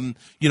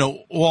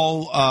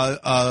 all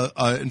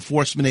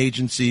enforcement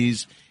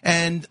agencies.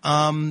 And,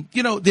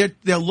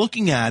 they're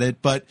looking at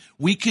it, but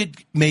we could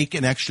make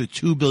an extra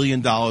 $2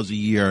 billion a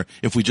year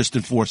if we just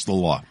enforce the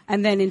law.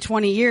 And then in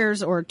 20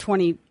 years or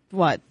 2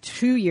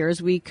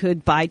 years, we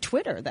could buy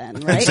Twitter then,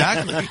 right?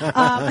 Exactly.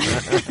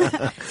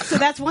 So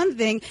that's one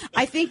thing.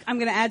 I think I'm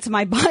going to add to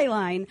my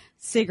byline,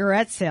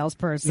 cigarette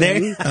salesperson.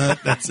 And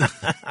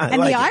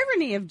the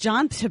irony of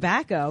John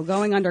Tobacco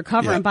going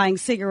undercover and buying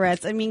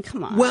cigarettes. I mean,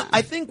 come on. Well,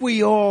 I think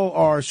we all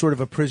are sort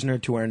of a prisoner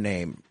to our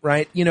name,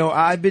 right?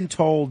 I've been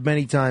told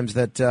many times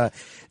that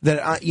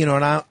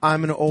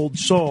I'm an old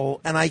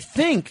soul, and I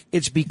think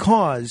it's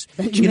because,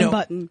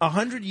 Button.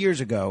 100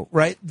 years ago,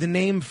 right, the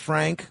name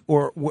Frank,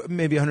 or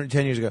maybe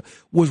 110 years ago,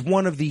 was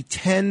one of the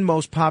 10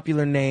 most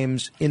popular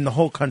names in the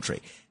whole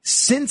country.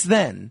 Since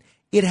then,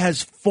 it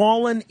has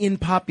fallen in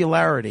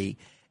popularity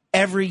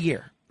every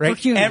year, right?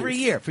 For humans. Every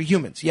year for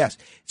humans, yes.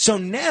 So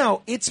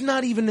now it's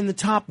not even in the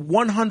top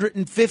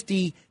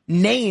 150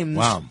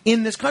 names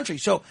in this country.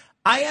 So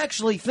I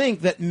actually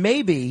think that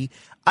maybe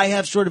I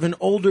have sort of an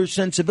older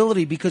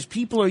sensibility because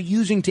people are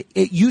used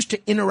to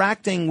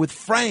interacting with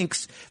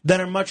Franks that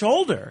are much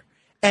older.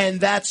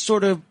 And that's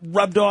sort of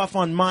rubbed off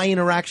on my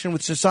interaction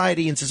with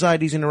society and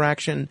society's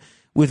interaction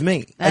with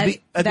me. I'd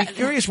be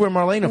curious where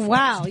Marlaina falls.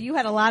 Wow, you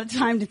had a lot of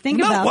time to think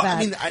about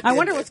that. I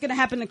wonder what's going to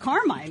happen to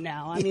Carmine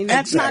now. I mean,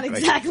 that's not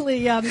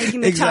exactly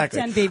making the top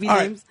 10 baby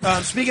names.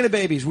 Speaking of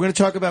babies, we're going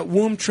to talk about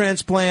womb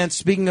transplants.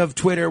 Speaking of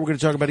Twitter, we're going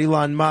to talk about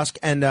Elon Musk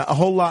and a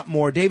whole lot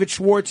more. David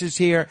Schwartz is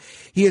here.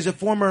 He is a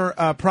former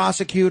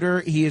prosecutor.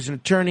 He is an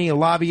attorney, a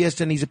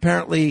lobbyist, and he's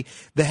apparently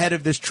the head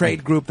of this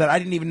trade group that I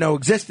didn't even know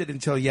existed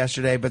until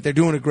yesterday, but they're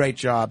doing a great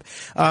job.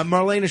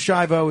 Marlaina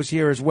Schiavo is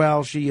here as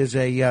well. She is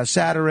a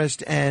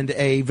satirist and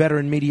a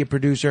veteran media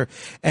producer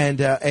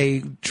and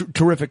a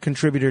terrific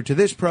contributor to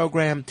this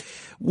program.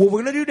 What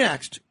we're going to do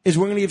next is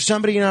we're going to give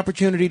somebody an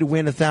opportunity to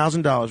win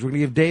 $1,000. We're going to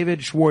give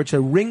David Schwartz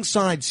a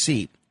ringside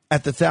seat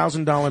at the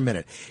 $1,000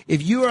 minute.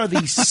 If you are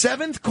the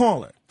seventh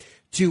caller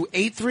to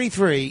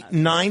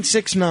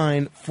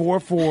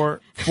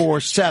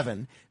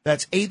 833-969-4447,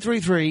 that's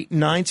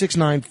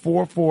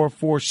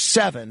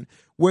 833-969-4447,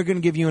 we're going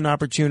to give you an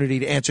opportunity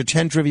to answer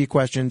 10 trivia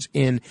questions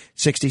in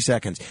 60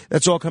 seconds.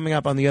 That's all coming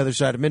up on the other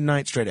side of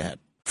midnight, straight ahead.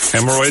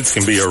 Hemorrhoids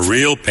can be a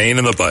real pain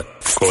in the butt,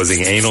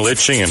 causing anal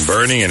itching and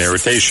burning and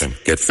irritation.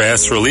 Get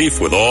fast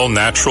relief with all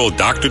natural,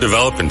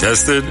 doctor-developed and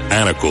tested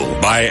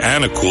Anacool. Buy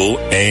Anacool,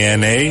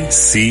 Anacool,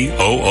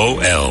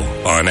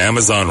 on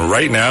Amazon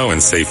right now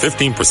and save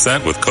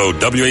 15% with code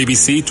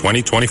WABC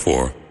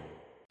 2024.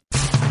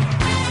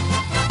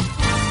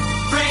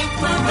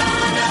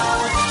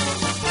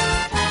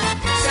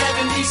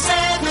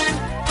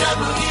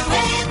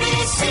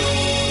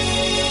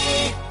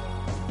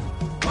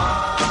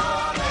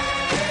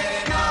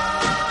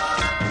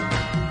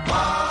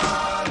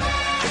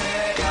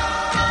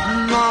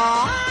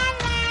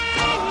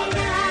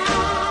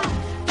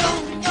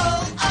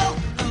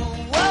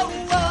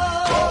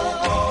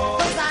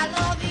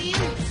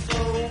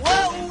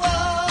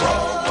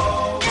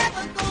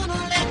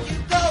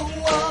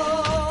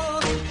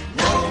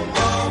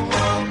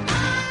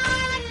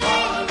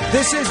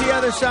 This is the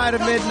other side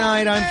of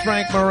midnight. I'm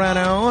Frank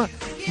Moreno.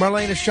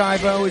 Marlaina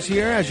Schiavo is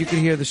here. As you can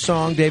hear the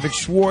song, David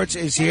Schwartz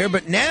is here.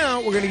 But now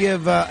we're going to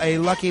give a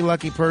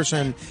lucky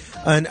person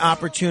an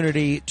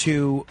opportunity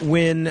to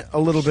win a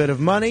little bit of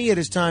money. It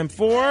is time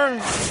for...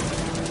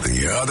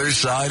 The Other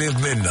Side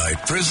of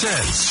Midnight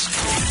presents...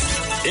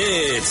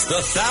 It's the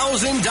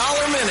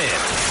 $1,000 Minute.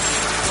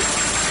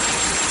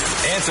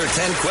 Answer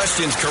 10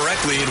 questions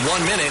correctly in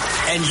 1 minute,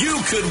 and you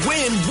could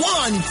win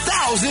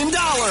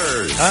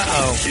 $1,000.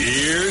 Uh-oh.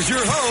 Here's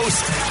your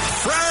host,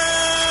 Frank.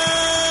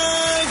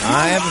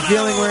 I have a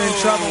feeling we're in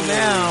trouble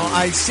now.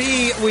 I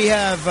see we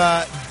have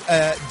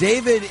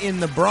David in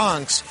the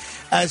Bronx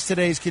as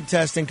today's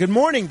contestant. Good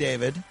morning,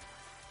 David.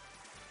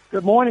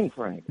 Good morning,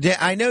 Frank.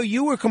 I know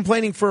you were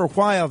complaining for a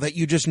while that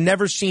you just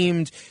never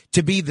seemed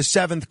to be the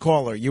seventh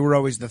caller. You were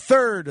always the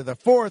third or the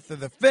fourth or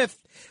the fifth.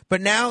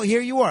 But now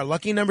here you are,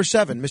 lucky number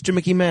 7, Mr.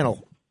 Mickey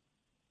Mantle.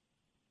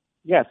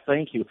 Yes,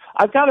 thank you.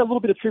 I've got a little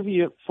bit of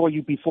trivia for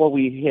you before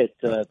we hit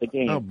the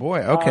game. Oh,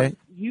 boy, okay.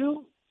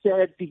 You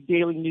said the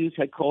Daily News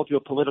had called you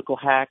a political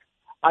hack.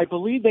 I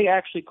believe they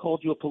actually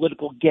called you a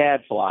political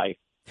gadfly.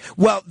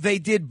 Well, they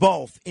did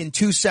both in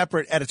 2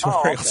 separate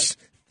editorials.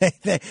 Oh,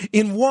 okay.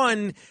 In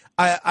one,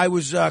 I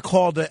was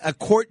called a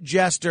court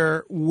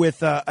jester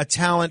with a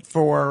talent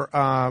for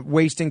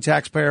wasting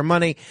taxpayer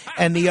money,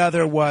 and the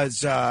other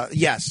was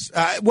yes.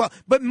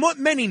 But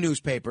many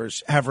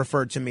newspapers have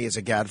referred to me as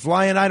a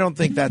gadfly, and I don't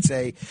think that's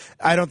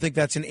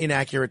an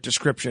inaccurate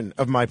description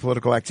of my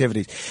political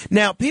activities.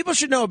 Now, people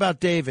should know about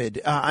David.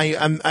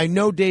 I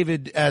know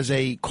David as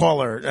a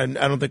caller, and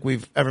I don't think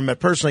we've ever met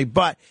personally,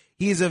 but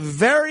he's a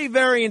very,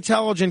 very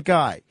intelligent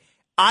guy.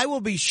 I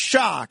will be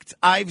shocked.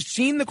 I've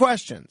seen the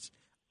questions.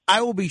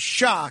 I will be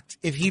shocked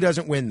if he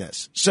doesn't win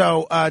this.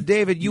 So,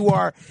 David, you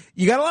got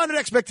a lot of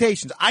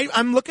expectations.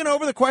 I'm looking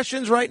over the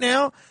questions right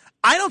now.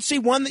 I don't see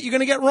one that you're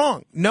going to get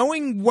wrong.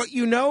 Knowing what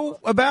you know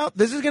about,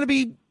 this is going to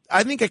be,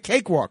 I think, a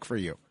cakewalk for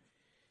you.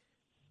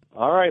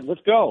 All right,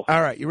 let's go.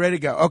 All right, you ready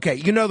to go? Okay,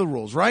 you know the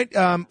rules, right?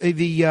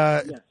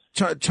 Yes.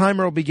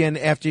 Timer will begin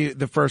after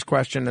the first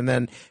question, and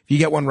then if you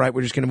get one right,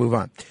 we're just going to move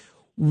on.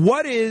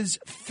 What is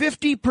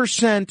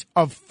 50%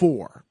 of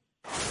 4?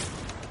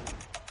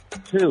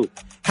 2.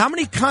 How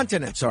many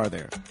continents are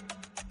there?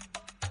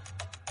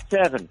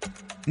 7.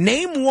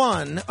 Name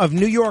one of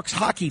New York's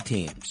hockey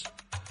teams.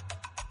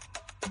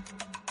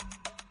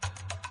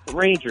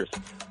 Rangers.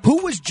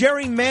 Who was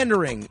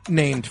gerrymandering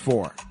named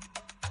for?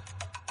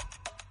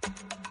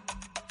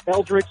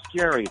 Eldridge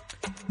Jerry.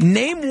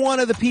 Name one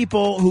of the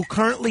people who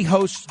currently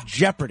hosts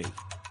Jeopardy.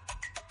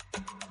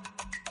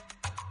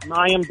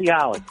 Mayim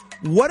Bialik.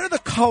 What are the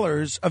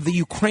colors of the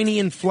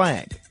Ukrainian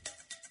flag?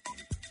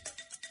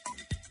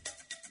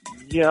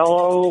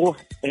 Yellow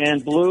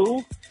and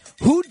blue.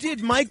 Who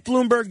did Mike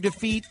Bloomberg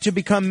defeat to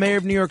become mayor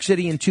of New York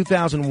City in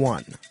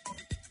 2001?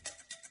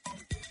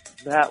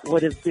 That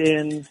would have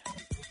been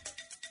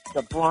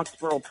the Bronx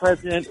borough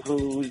president,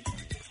 who's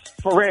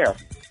Ferrer.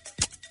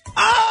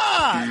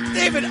 Ah,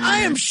 David, I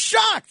am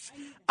shocked.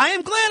 I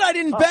am glad I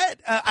didn't bet.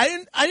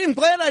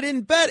 Glad I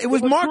didn't bet. It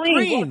was Mark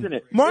Green. Wasn't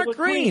it? Mark It was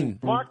Green.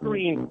 Mark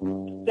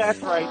Green.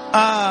 That's right.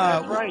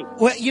 That's right.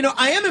 Well,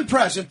 I am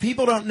impressed. If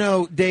people don't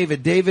know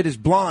David is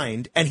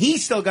blind, and he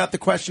still got the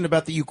question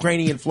about the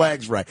Ukrainian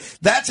flags right.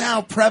 That's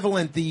how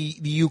prevalent the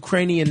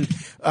Ukrainian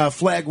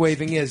flag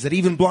waving is, that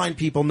even blind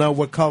people know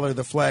what color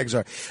the flags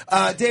are.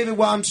 David,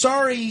 well, I'm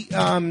sorry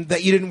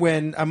that you didn't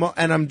win,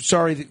 and I'm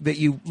sorry that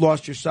you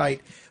lost your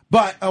sight.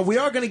 But we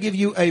are going to give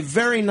you a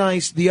very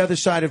nice The Other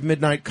Side of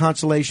Midnight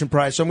consolation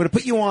prize. So I'm going to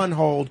put you on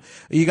hold.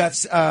 You got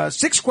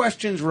 6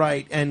 questions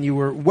right, and you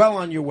were well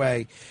on your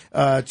way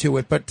to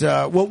it. But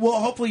we'll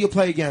hopefully you'll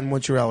play again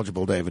once you're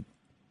eligible, David.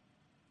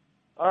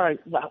 All right.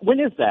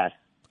 When is that?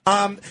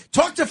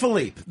 Talk to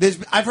Philippe.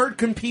 I've heard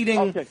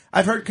conflicting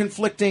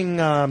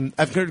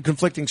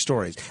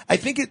stories. I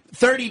think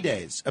 30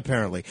 days,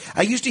 apparently.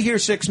 I used to hear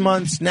 6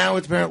 months. Now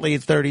it's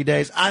 30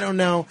 days. I don't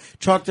know.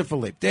 Talk to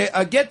Philippe.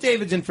 Get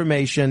David's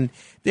information.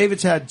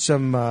 David's had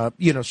some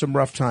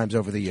rough times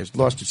over the years.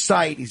 Lost his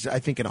sight. He's, I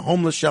think, in a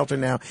homeless shelter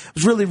now. I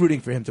was really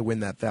rooting for him to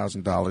win that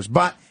 $1,000.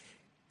 But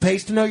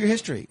pays to know your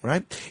history,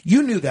 right?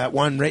 You knew that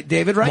one, right,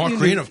 David, right? Mark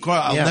Green, of course.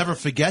 I'll never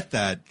forget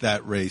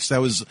that race. That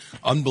was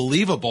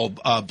unbelievable.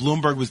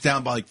 Bloomberg was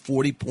down by like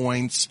 40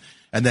 points,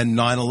 and then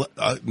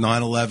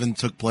 9/11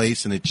 took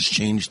place, and it just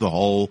changed the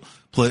whole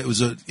play. It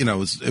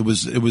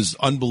was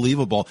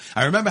unbelievable.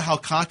 I remember how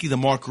cocky the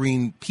Mark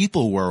Green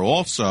people were.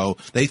 Also,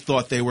 they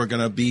thought they were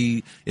going to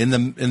be in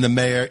the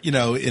mayor,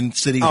 in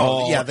City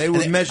Hall. Yeah, they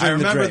were measuring. I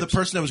remember the the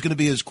person that was going to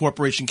be his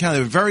corporation candidate.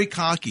 They were very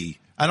cocky.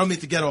 I don't mean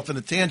to get off on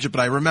a tangent, but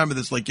I remember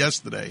this like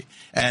yesterday.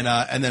 And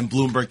then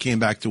Bloomberg came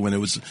back to win. It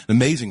was an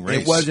amazing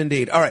race. It was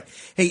indeed. All right.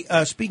 Hey,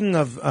 speaking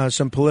of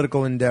some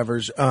political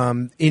endeavors,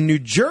 in New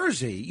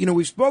Jersey,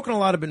 we've spoken a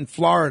lot about in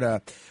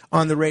Florida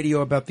on the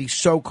radio about the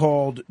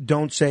so-called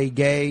Don't Say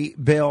Gay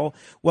bill.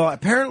 Well,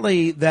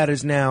 apparently that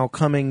is now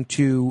coming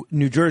to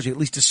New Jersey, at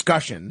least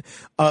discussion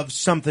of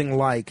something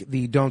like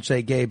the Don't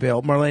Say Gay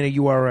bill. Marlaina,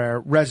 you are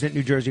a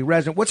New Jersey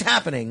resident. What's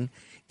happening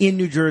in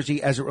New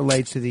Jersey as it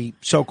relates to the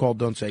so-called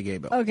Don't Say Gay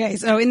bill? Okay,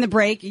 so in the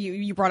break,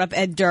 you brought up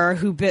Ed Durr,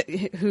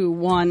 who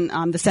won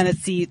the Senate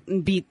seat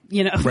and beat,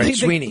 right,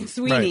 Sweeney.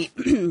 Right.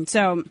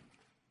 So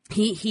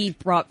he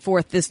brought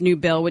forth this new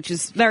bill, which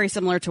is very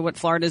similar to what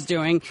Florida's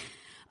doing.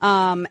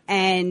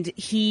 And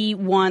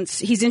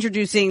he's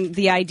introducing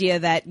the idea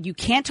that you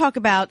can't talk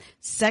about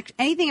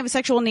anything of a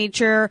sexual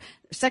nature,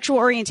 sexual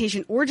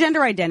orientation, or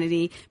gender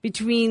identity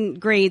between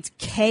grades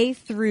K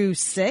through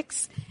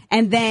 6,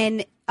 and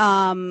then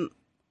I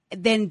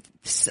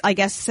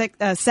guess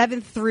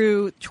 7th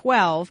through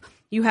 12,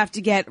 you have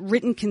to get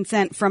written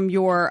consent from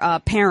your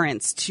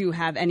parents to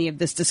have any of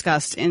this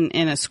discussed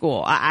in a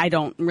school. I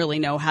don't really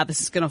know how this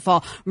is going to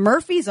fall.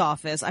 Murphy's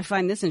office, I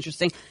find this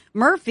interesting.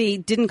 Murphy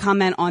didn't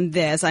comment on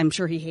this. I'm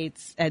sure he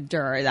hates Ed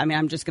Durr. I mean,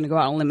 I'm just going to go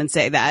out on a limb and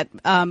say that.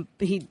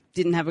 He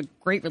didn't have a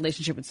great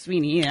relationship with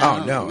Sweeney.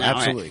 No,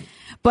 absolutely.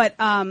 But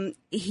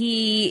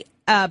he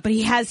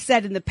has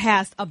said in the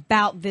past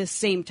about this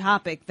same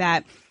topic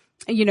that,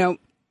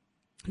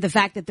 the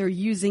fact that they're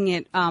using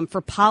it for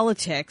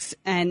politics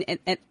and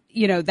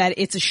that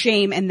it's a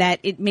shame and that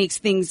it makes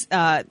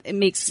it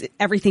makes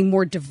everything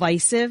more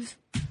divisive.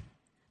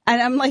 And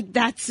I'm like,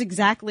 that's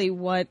exactly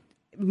what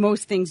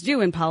most things do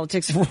in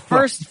politics.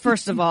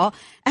 First of all,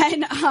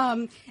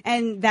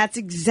 and that's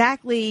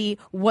exactly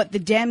what the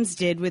Dems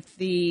did with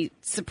the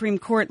Supreme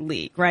Court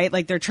leak, right?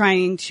 Like they're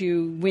trying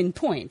to win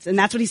points, and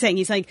that's what he's saying.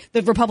 He's like,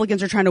 the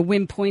Republicans are trying to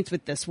win points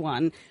with this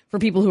one for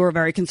people who are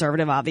very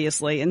conservative,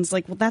 obviously. And it's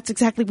like, well, that's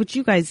exactly what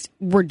you guys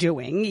were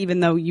doing, even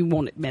though you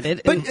won't admit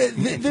it. But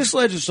this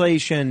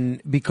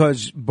legislation,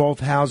 because both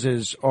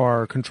houses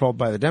are controlled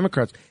by the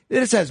Democrats,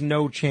 this has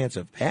no chance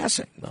of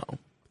passing, though.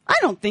 I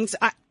don't think so.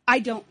 I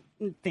don't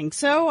think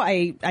so.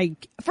 I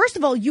first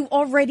of all, you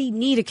already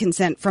need a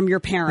consent from your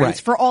parents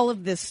for all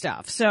of this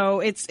stuff. So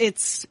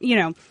it's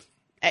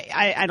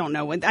I don't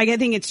know. I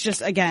think it's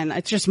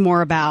just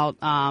more about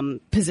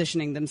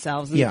positioning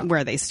themselves and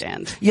where they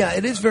stand. Yeah,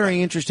 it is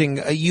very interesting.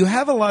 You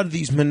have a lot of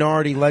these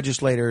minority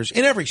legislators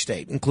in every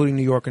state, including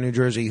New York and New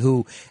Jersey,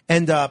 who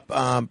end up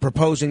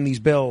proposing these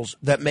bills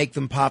that make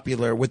them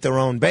popular with their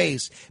own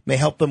base, may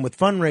help them with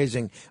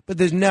fundraising, but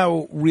there's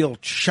no real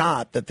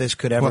shot that this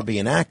could ever be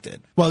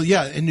enacted. Well,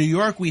 yeah, in New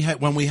York,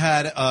 when we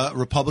had a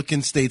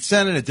Republican state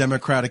Senate, a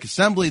Democratic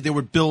Assembly, there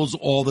were bills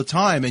all the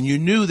time, and you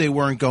knew they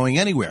weren't going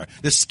anywhere.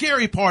 The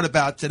scary part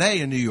about today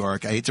in New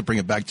York, I hate to bring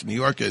it back to New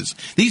York, is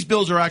these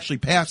bills are actually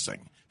passing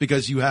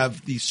because you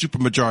have these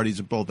supermajorities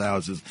in both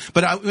houses.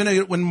 But when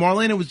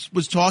Marlaina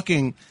was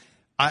talking,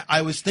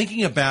 I was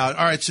thinking about,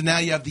 all right, so now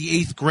you have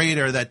the 8th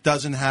grader that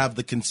doesn't have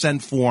the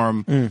consent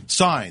form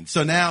signed.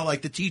 So now,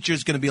 like, the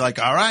teacher's going to be like,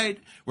 all right,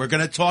 we're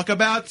going to talk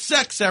about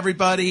sex,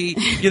 everybody.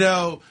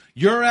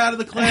 You're out of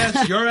the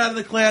class. You're out of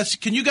the class.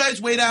 Can you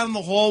guys wait out in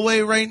the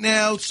hallway right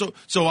now so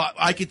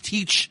I could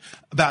teach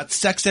about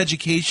sex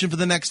education for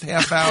the next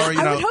half hour?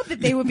 I would hope that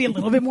they would be a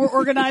little bit more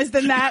organized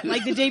than that.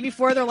 Like the day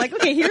before, they're like,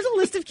 okay, here's a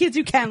list of kids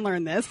who can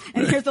learn this,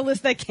 and here's a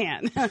list that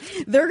can.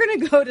 They're going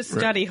to go to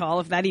study hall,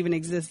 if that even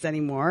exists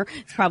anymore.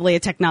 It's probably a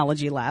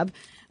technology lab.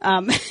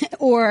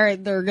 Or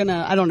they're going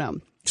to, I don't know.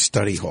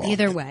 Study hall.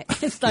 Either way.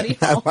 Study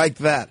hall. I like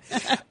that.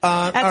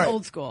 That's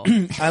old school.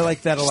 I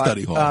like that a lot.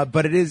 Study hall.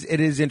 But it is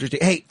interesting.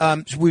 Hey,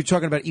 so we were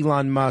talking about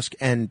Elon Musk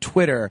and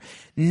Twitter.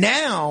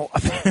 Now,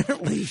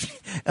 apparently,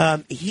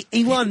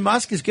 Elon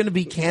Musk is going to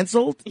be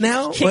canceled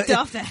now. Kicked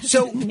off that.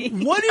 So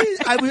what is,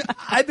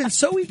 I've been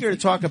so eager to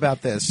talk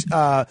about this,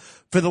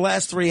 for the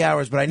last 3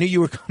 hours, but I knew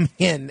you were coming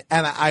in,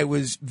 and I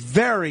was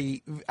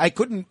salivating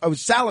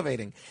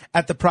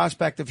at the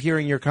prospect of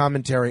hearing your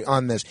commentary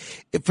on this.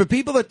 For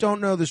people that don't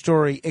know the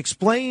story,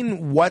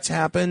 explain what's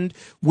happened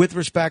with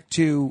respect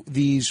to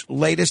these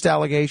latest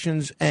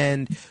allegations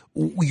and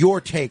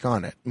your take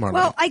on it, Marlaina.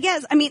 Well, I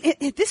guess,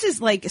 this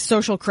is like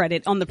social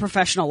credit on the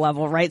professional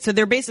level, right? So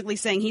they're basically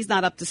saying he's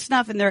not up to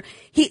snuff, and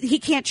he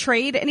can't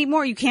trade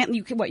anymore. You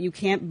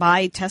can't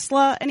buy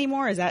Tesla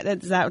anymore? Is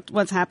that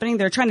what's happening?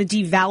 They're trying to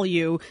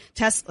devalue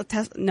Tesla.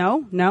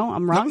 No,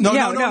 I'm wrong. No.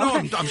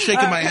 I'm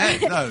shaking my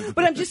head. No.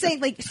 But I'm just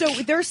saying, so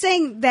they're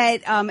saying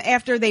that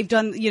after they've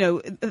done,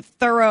 a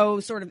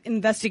thorough sort of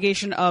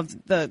investigation of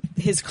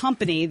his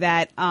company,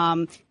 that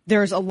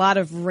there's a lot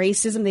of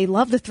racism. They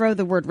love to throw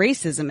the word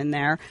racism in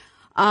there,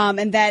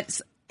 and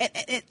that's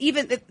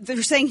even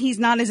they're saying he's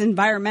not as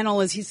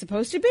environmental as he's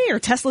supposed to be, or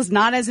Tesla's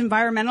not as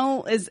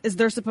environmental as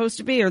they're supposed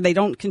to be, or they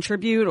don't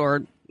contribute,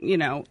 or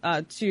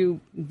to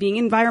being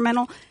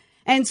environmental.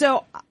 And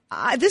so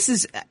this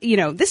is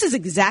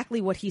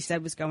exactly what he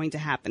said was going to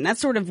happen. That's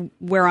sort of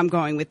where I'm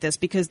going with this,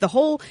 because the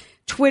whole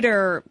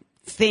Twitter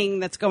thing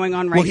that's going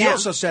on right now. Well, he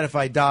also said if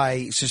I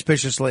die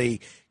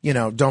suspiciously,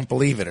 don't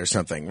believe it or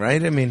something,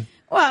 right?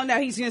 Well, no,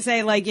 he's going to say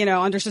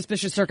under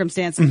suspicious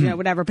circumstances,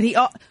 whatever.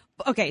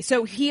 But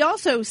so he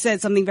also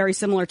said something very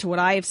similar to what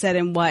I have said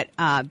and what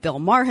Bill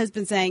Maher has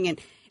been saying, and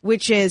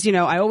which is,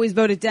 I always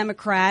voted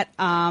Democrat,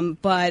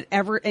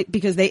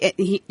 because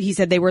he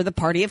said they were the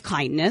party of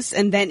kindness,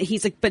 and then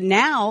he's like, but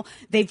now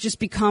they've just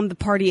become the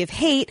party of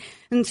hate,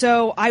 and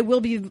so I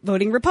will be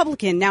voting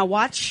Republican. Now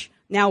watch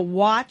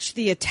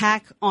the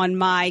attack on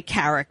my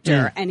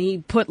character. And he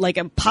put like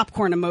a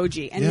popcorn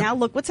emoji. And now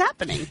look what's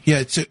happening. Yeah,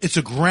 it's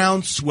a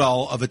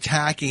groundswell of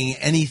attacking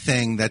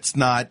anything that's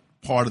not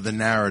part of the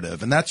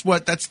narrative. And that's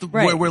where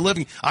we're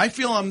living. I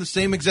feel I'm the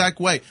same exact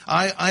way.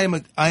 I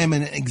am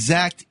an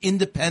exact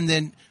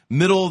independent,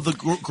 middle of the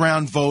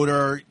ground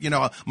voter.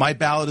 My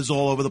ballot is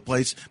all over the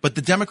place. But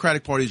the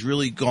Democratic Party has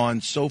really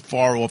gone so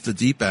far off the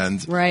deep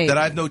end that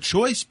I have no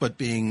choice but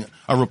being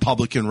a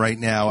Republican right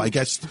now, I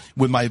guess,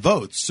 with my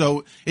votes.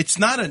 So it's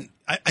not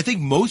I think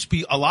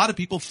a lot of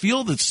people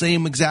feel the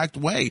same exact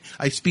way.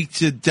 I speak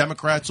to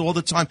Democrats all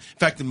the time. In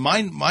fact,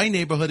 my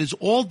neighborhood is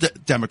all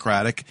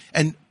Democratic,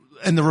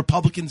 and the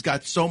Republicans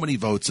got so many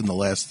votes in the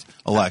last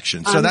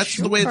election. So that's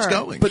the way it's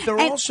going. But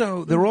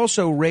they're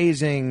also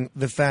raising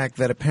the fact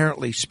that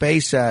apparently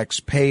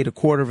SpaceX paid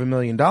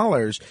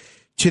 $250,000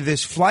 to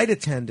this flight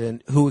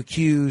attendant who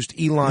accused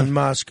Elon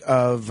Musk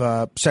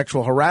of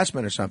sexual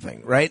harassment or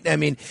something, right?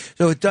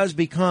 So it does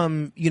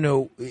become,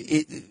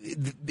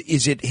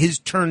 is it his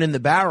turn in the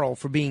barrel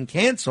for being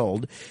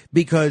canceled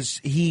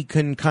because he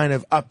can kind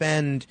of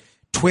upend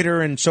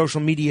Twitter and social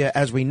media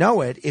as we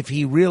know it if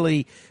he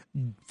really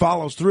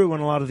follows through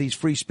on a lot of these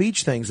free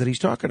speech things that he's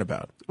talking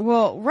about.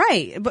 Well,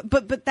 right.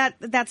 But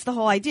that's the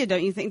whole idea,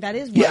 don't you think? That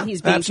is why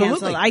he's being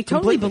canceled. I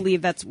totally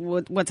believe that's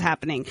what's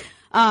happening.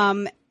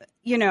 I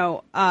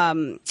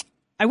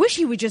wish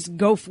he would just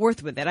go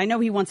forth with it. I know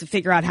he wants to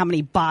figure out how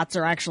many bots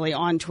are actually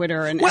on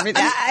Twitter and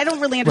everything. I don't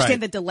really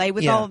understand the delay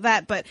with all of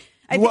that, but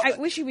I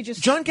wish he would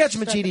just... John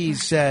Katsimatidis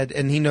said,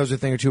 and he knows a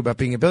thing or two about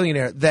being a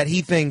billionaire, that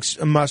he thinks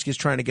Musk is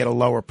trying to get a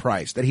lower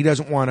price, that he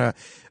doesn't want to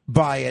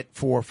buy it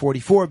for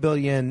 $44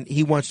 billion.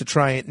 He wants to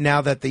try it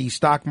now that the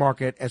stock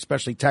market,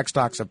 especially tech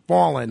stocks, have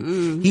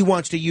fallen. He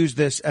wants to use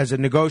this as a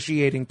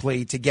negotiating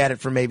plea to get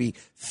it for maybe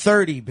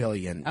 $30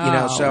 billion.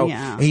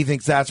 He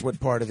thinks that's what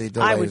part of the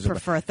delay is. I would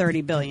prefer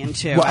 $30 billion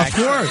too. Well, of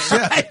course,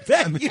 I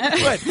bet you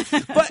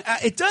would. But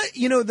it does.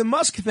 The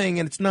Musk thing,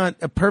 and it's not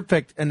a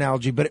perfect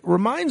analogy, but it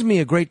reminds me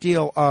a great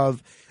deal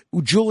of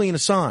Julian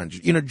Assange.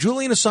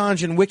 Julian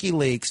Assange in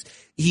WikiLeaks,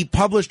 he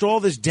published all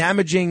this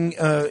damaging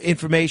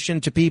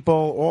information to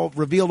people,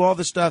 revealed all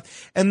this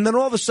stuff, and then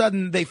all of a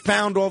sudden they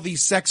found all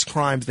these sex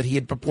crimes that he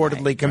had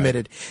purportedly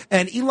committed.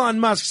 And Elon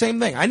Musk, same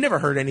thing. I never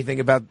heard anything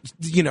about,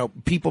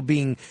 people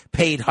being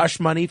paid hush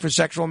money for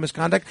sexual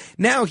misconduct.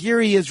 Now here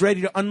he is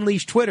ready to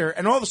unleash Twitter,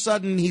 and all of a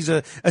sudden he's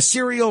a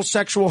serial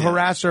sexual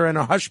harasser and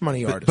a hush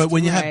money artist. But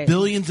when you have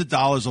billions of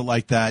dollars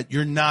like that,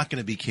 you're not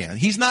going to be canceled.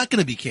 He's not going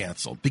to be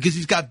canceled because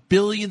he's got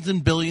billions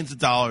and billions of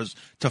dollars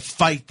to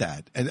fight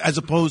that, and as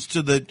opposed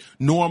to the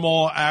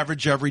normal,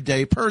 average,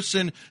 everyday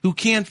person who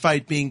can't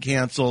fight being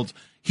canceled.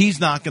 he's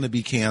not going to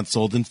be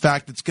canceled. In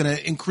fact, it's going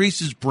to increase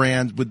his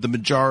brand with the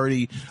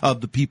majority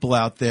of the people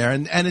out there.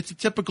 And it's a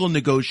typical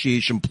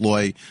negotiation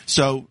ploy.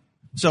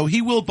 So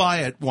he will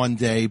buy it one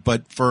day,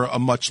 but for a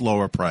much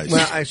lower price.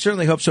 Well, I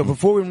certainly hope so.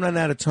 Before we run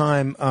out of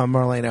time,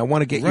 Marlaina, I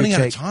want to get your take.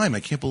 Running out of time, I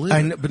can't believe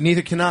it. But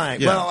neither can I.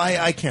 Yeah. Well,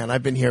 I can.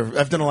 I've been here.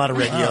 I've done a lot of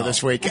radio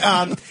this week.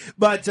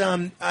 But I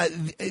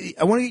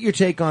want to get your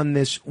take on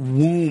this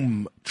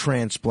womb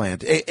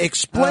transplant.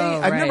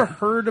 Explain. I've never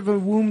heard of a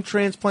womb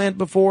transplant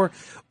before.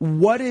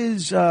 What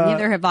is...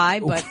 Neither have I,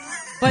 but...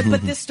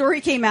 But this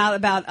story came out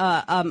about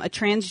a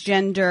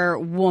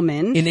transgender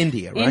woman in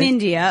India, right? In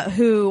India,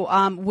 who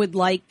would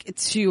like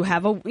to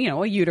have a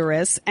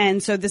uterus,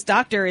 and so this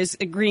doctor is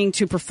agreeing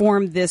to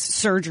perform this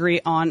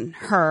surgery on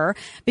her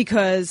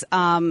because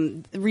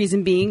the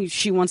reason being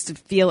she wants to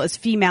feel as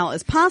female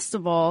as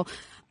possible,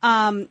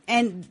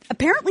 and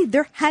apparently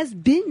there has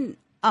been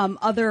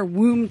other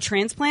womb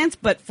transplants,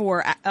 but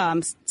for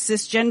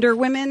cisgender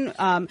women,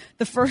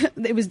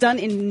 it was done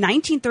in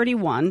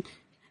 1931.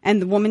 And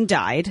the woman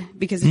died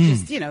because it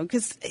just,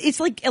 because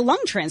it's like a lung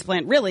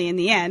transplant, really, in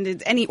the end.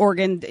 It's any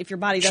organ, if your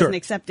body doesn't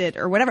accept it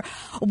or whatever.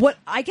 What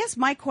I guess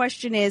my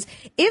question is,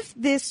 if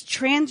this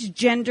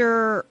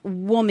transgender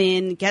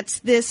woman gets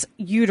this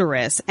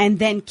uterus and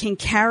then can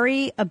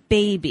carry a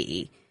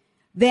baby,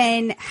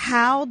 then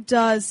how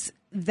does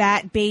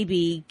that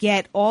baby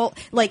get how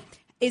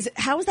is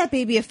that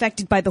baby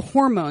affected by the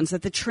hormones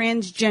that the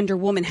transgender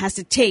woman has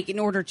to take in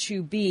order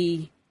to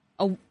be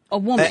a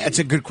woman? That's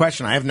a good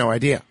question. I have no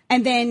idea.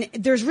 And then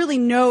there's really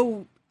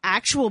no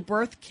actual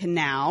birth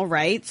canal,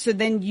 right? So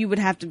then you would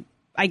have to,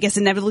 I guess,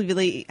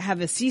 inevitably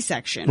have a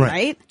C-section,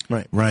 right?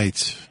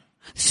 Right.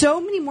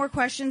 So many more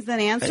questions than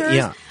answers.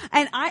 Yeah.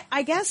 And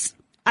I guess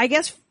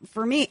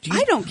for me,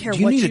 I don't care what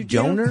you you need a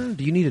donor?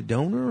 Do you need a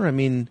donor? I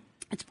mean,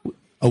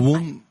 a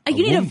womb.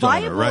 You need a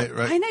viable. Donor,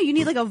 right. I know you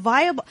need like a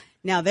viable.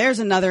 Now there's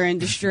another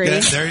industry.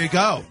 There you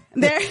go.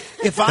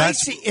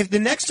 If the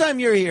next time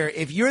you're here,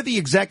 if you're the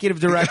executive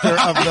director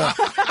of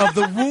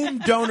the Womb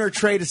Donor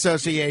Trade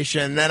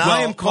Association, then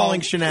I am calling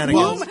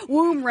shenanigans.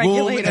 Womb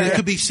regulator. And it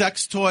could be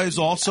sex toys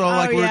also,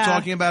 we were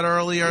talking about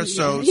earlier.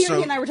 So he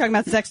and I were talking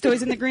about sex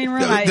toys in the green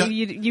room.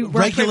 You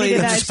regulating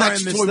the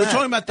sex toy. We're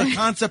talking about the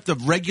concept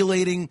of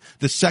regulating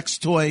the sex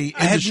toy industry.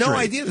 I had no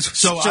idea this was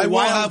such a I will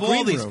have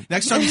all these. Room.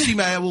 Next time you see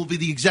me, I will be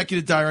the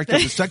executive director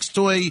of the sex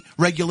toy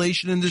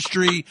regulation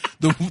industry,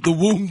 the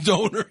Womb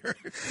Donor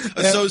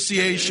Association.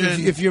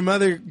 If your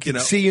mother could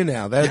see you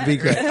now, that would be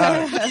great.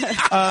 All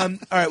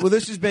right. Well,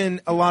 this has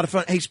been a lot of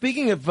fun. Hey,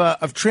 speaking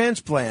of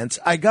transplants,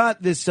 I got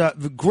this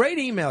great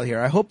email here.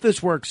 I hope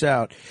this works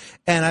out,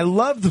 and I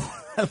love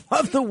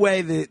the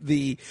way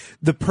the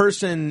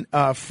person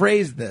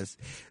phrased this.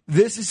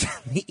 This is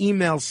the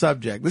email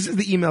subject.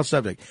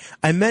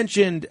 I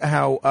mentioned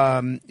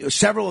how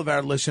several of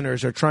our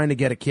listeners are trying to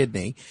get a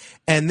kidney,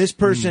 and this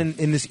person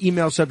in this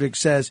email subject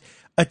says,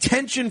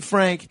 "Attention,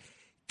 Frank.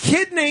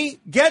 Kidney,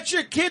 get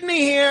your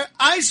kidney here,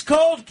 ice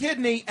cold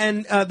kidney."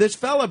 And this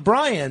fella,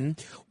 Brian,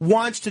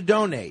 wants to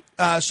donate.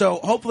 So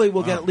hopefully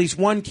we'll get at least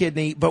one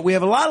kidney, but we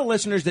have a lot of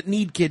listeners that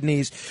need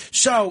kidneys.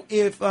 So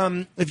if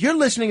you're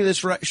listening to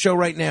this show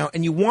right now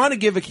and you want to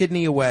give a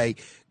kidney away,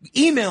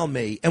 email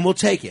me and we'll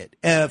take it.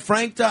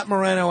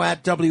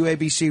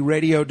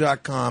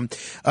 Frank.Moreno@WABCRadio.com.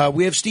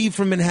 We have Steve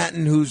from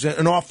Manhattan who's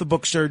an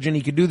off-the-book surgeon.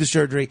 He could do the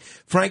surgery.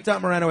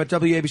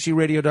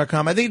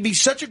 Frank.Moreno@WABCRadio.com. I think it'd be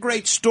such a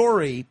great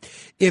story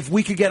if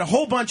we could get a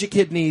whole bunch of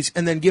kidneys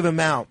and then give them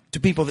out to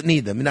people that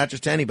need them, and not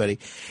just to anybody.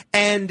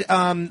 And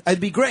it'd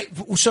be great.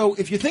 So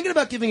if you're thinking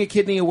about giving a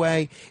kidney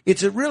away,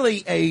 it's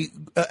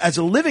as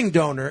a living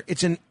donor,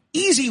 it's an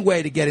easy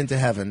way to get into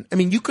heaven. I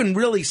mean, you can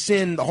really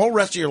sin the whole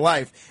rest of your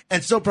life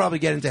and still probably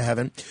get into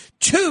heaven.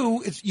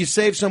 2, you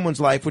save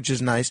someone's life, which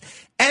is nice.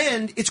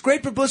 And it's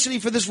great publicity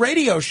for this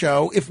radio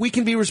show if we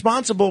can be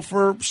responsible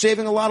for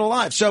saving a lot of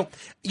lives. So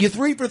you're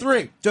 3 for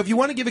 3. So if you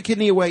want to give a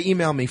kidney away,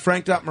 email me,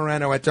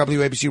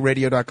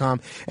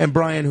 frank.moreno@WABCRadio.com. And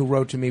Brian, who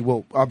wrote to me,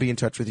 I'll be in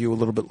touch with you a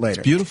little bit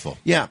later. Beautiful.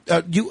 Yeah.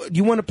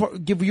 You want to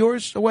give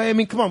yours away? I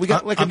mean, come on. We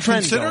got a trend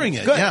considering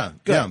going. it.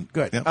 Good.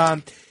 Good. Yeah.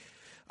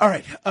 All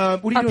right. What are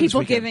you doing people this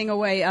weekend? giving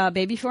away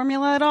baby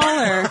formula at all,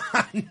 or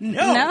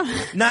no?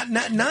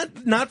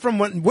 Not from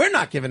what we're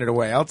not giving it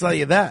away. I'll tell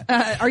you that.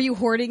 Are you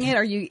hoarding it?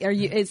 Are you?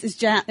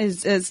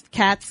 Is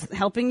Katz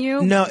helping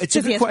you? No, it's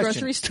a good question.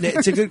 Grocery store?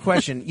 It's a good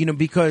question.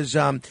 Because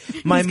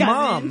my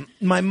mom,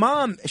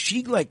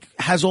 she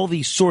has all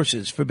these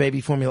sources for baby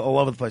formula all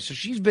over the place. So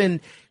she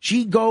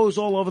goes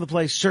all over the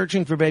place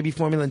searching for baby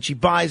formula, and she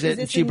buys it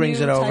and she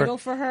brings it over. Title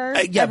for her?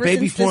 Yeah,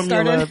 baby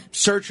formula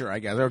searcher, I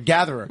guess, or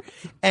gatherer.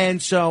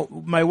 And so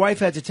my wife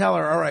had to tell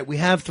her, all right, we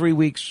have 3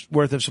 weeks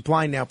worth of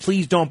supply now.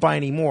 Please don't buy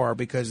any more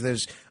because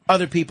there's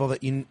other people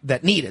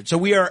that need it. So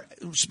we are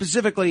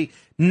specifically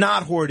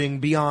not hoarding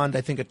beyond,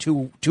 I think, a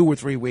 2 or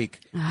 3 week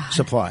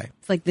supply.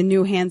 It's like the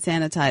new hand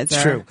sanitizer. It's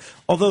true.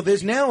 Although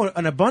there's now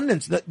an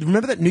abundance.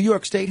 Remember that New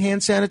York State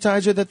hand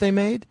sanitizer that they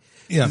made?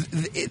 Yeah.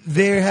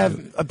 They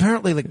have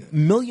apparently like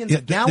millions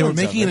of gallons. They were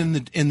making of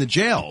it in the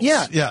jails.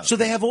 Yeah. So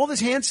they have all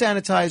this hand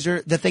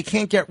sanitizer that they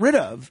can't get rid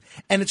of,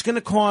 and it's going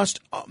to cost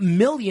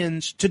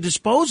millions to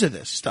dispose of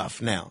this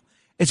stuff now.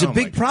 It's a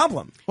big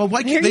problem. Well,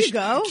 why can't There you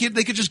go.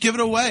 They could just give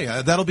it away.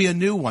 That'll be a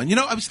new one. You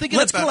know, I was thinking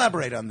Let's about...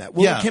 collaborate on that.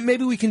 Well,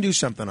 maybe we can do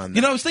something on that.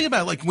 You know, I was thinking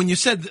about, like, when you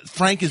said that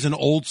Frank is an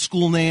old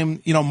school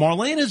name, you know,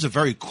 Marlaina is a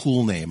very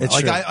cool name. It's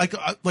like, true.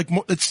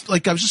 it's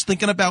like, I was just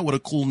thinking about what a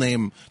cool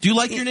name. Do you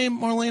like your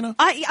name, Marlaina?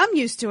 I'm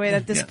used to it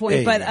at this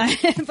point, but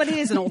but it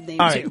is an old name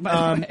all too. right,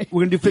 By the way. we're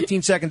going to do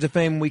 15 seconds of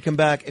fame when we come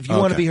back. If you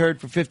want to be heard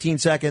for 15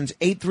 seconds,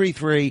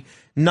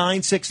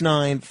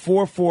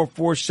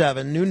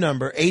 833-969-4447. New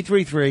number,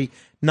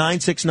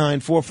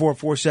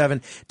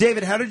 833-969-4447.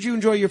 David, how did you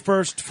enjoy your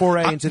first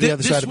foray into the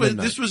other side of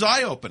midnight? This was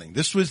eye-opening.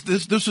 This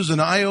was an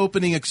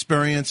eye-opening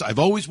experience. I've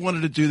always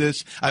wanted to do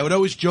this. I would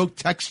always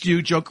joke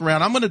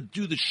around. I'm going to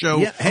do the show.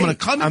 Yeah, I'm going to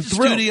come into the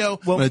studio.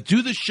 Well, I'm going to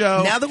do the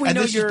show. Now that we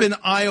know this has been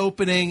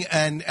eye-opening,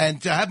 and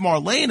to have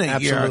Marlaina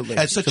here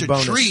as such a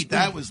treat,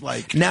 that was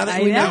like... Now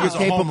that we know you're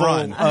capable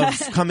run. of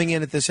coming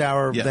in at this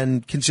hour,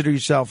 then consider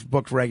yourself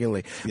booked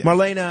regularly. Yeah.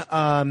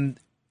 Marlaina,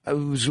 it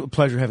was a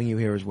pleasure having you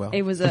here as well.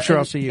 I'm sure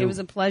I'll see you. It was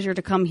a pleasure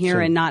to come here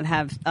and not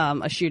have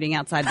a shooting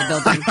outside the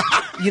building.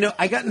 You know,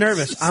 I got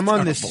nervous. I'm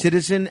on this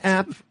Citizen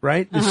app,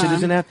 right? The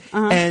Citizen app.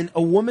 And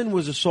a woman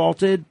was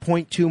assaulted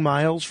 0.2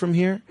 miles from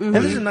here. And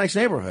this is a nice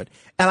neighborhood.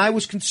 And I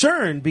was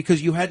concerned because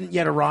you hadn't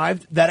yet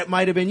arrived that it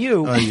might have been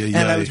you. And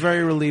I was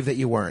very relieved that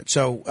you weren't.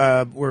 So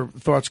our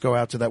thoughts go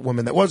out to that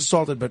woman that was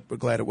assaulted, but we're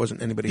glad it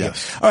wasn't anybody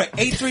else. All right,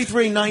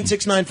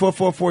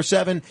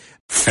 833-969-4447.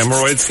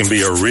 Hemorrhoids can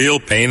be a real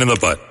pain in the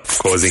butt,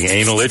 causing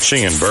anal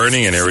itching and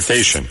burning and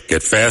irritation.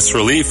 Get fast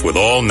relief with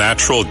all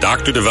natural,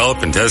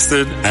 doctor-developed and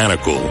tested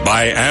Anacool.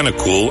 Buy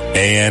Anacool,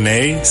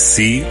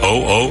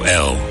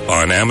 ANACOOL,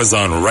 on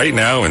Amazon right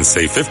now and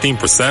save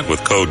 15%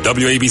 with code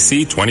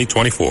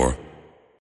WABC2024.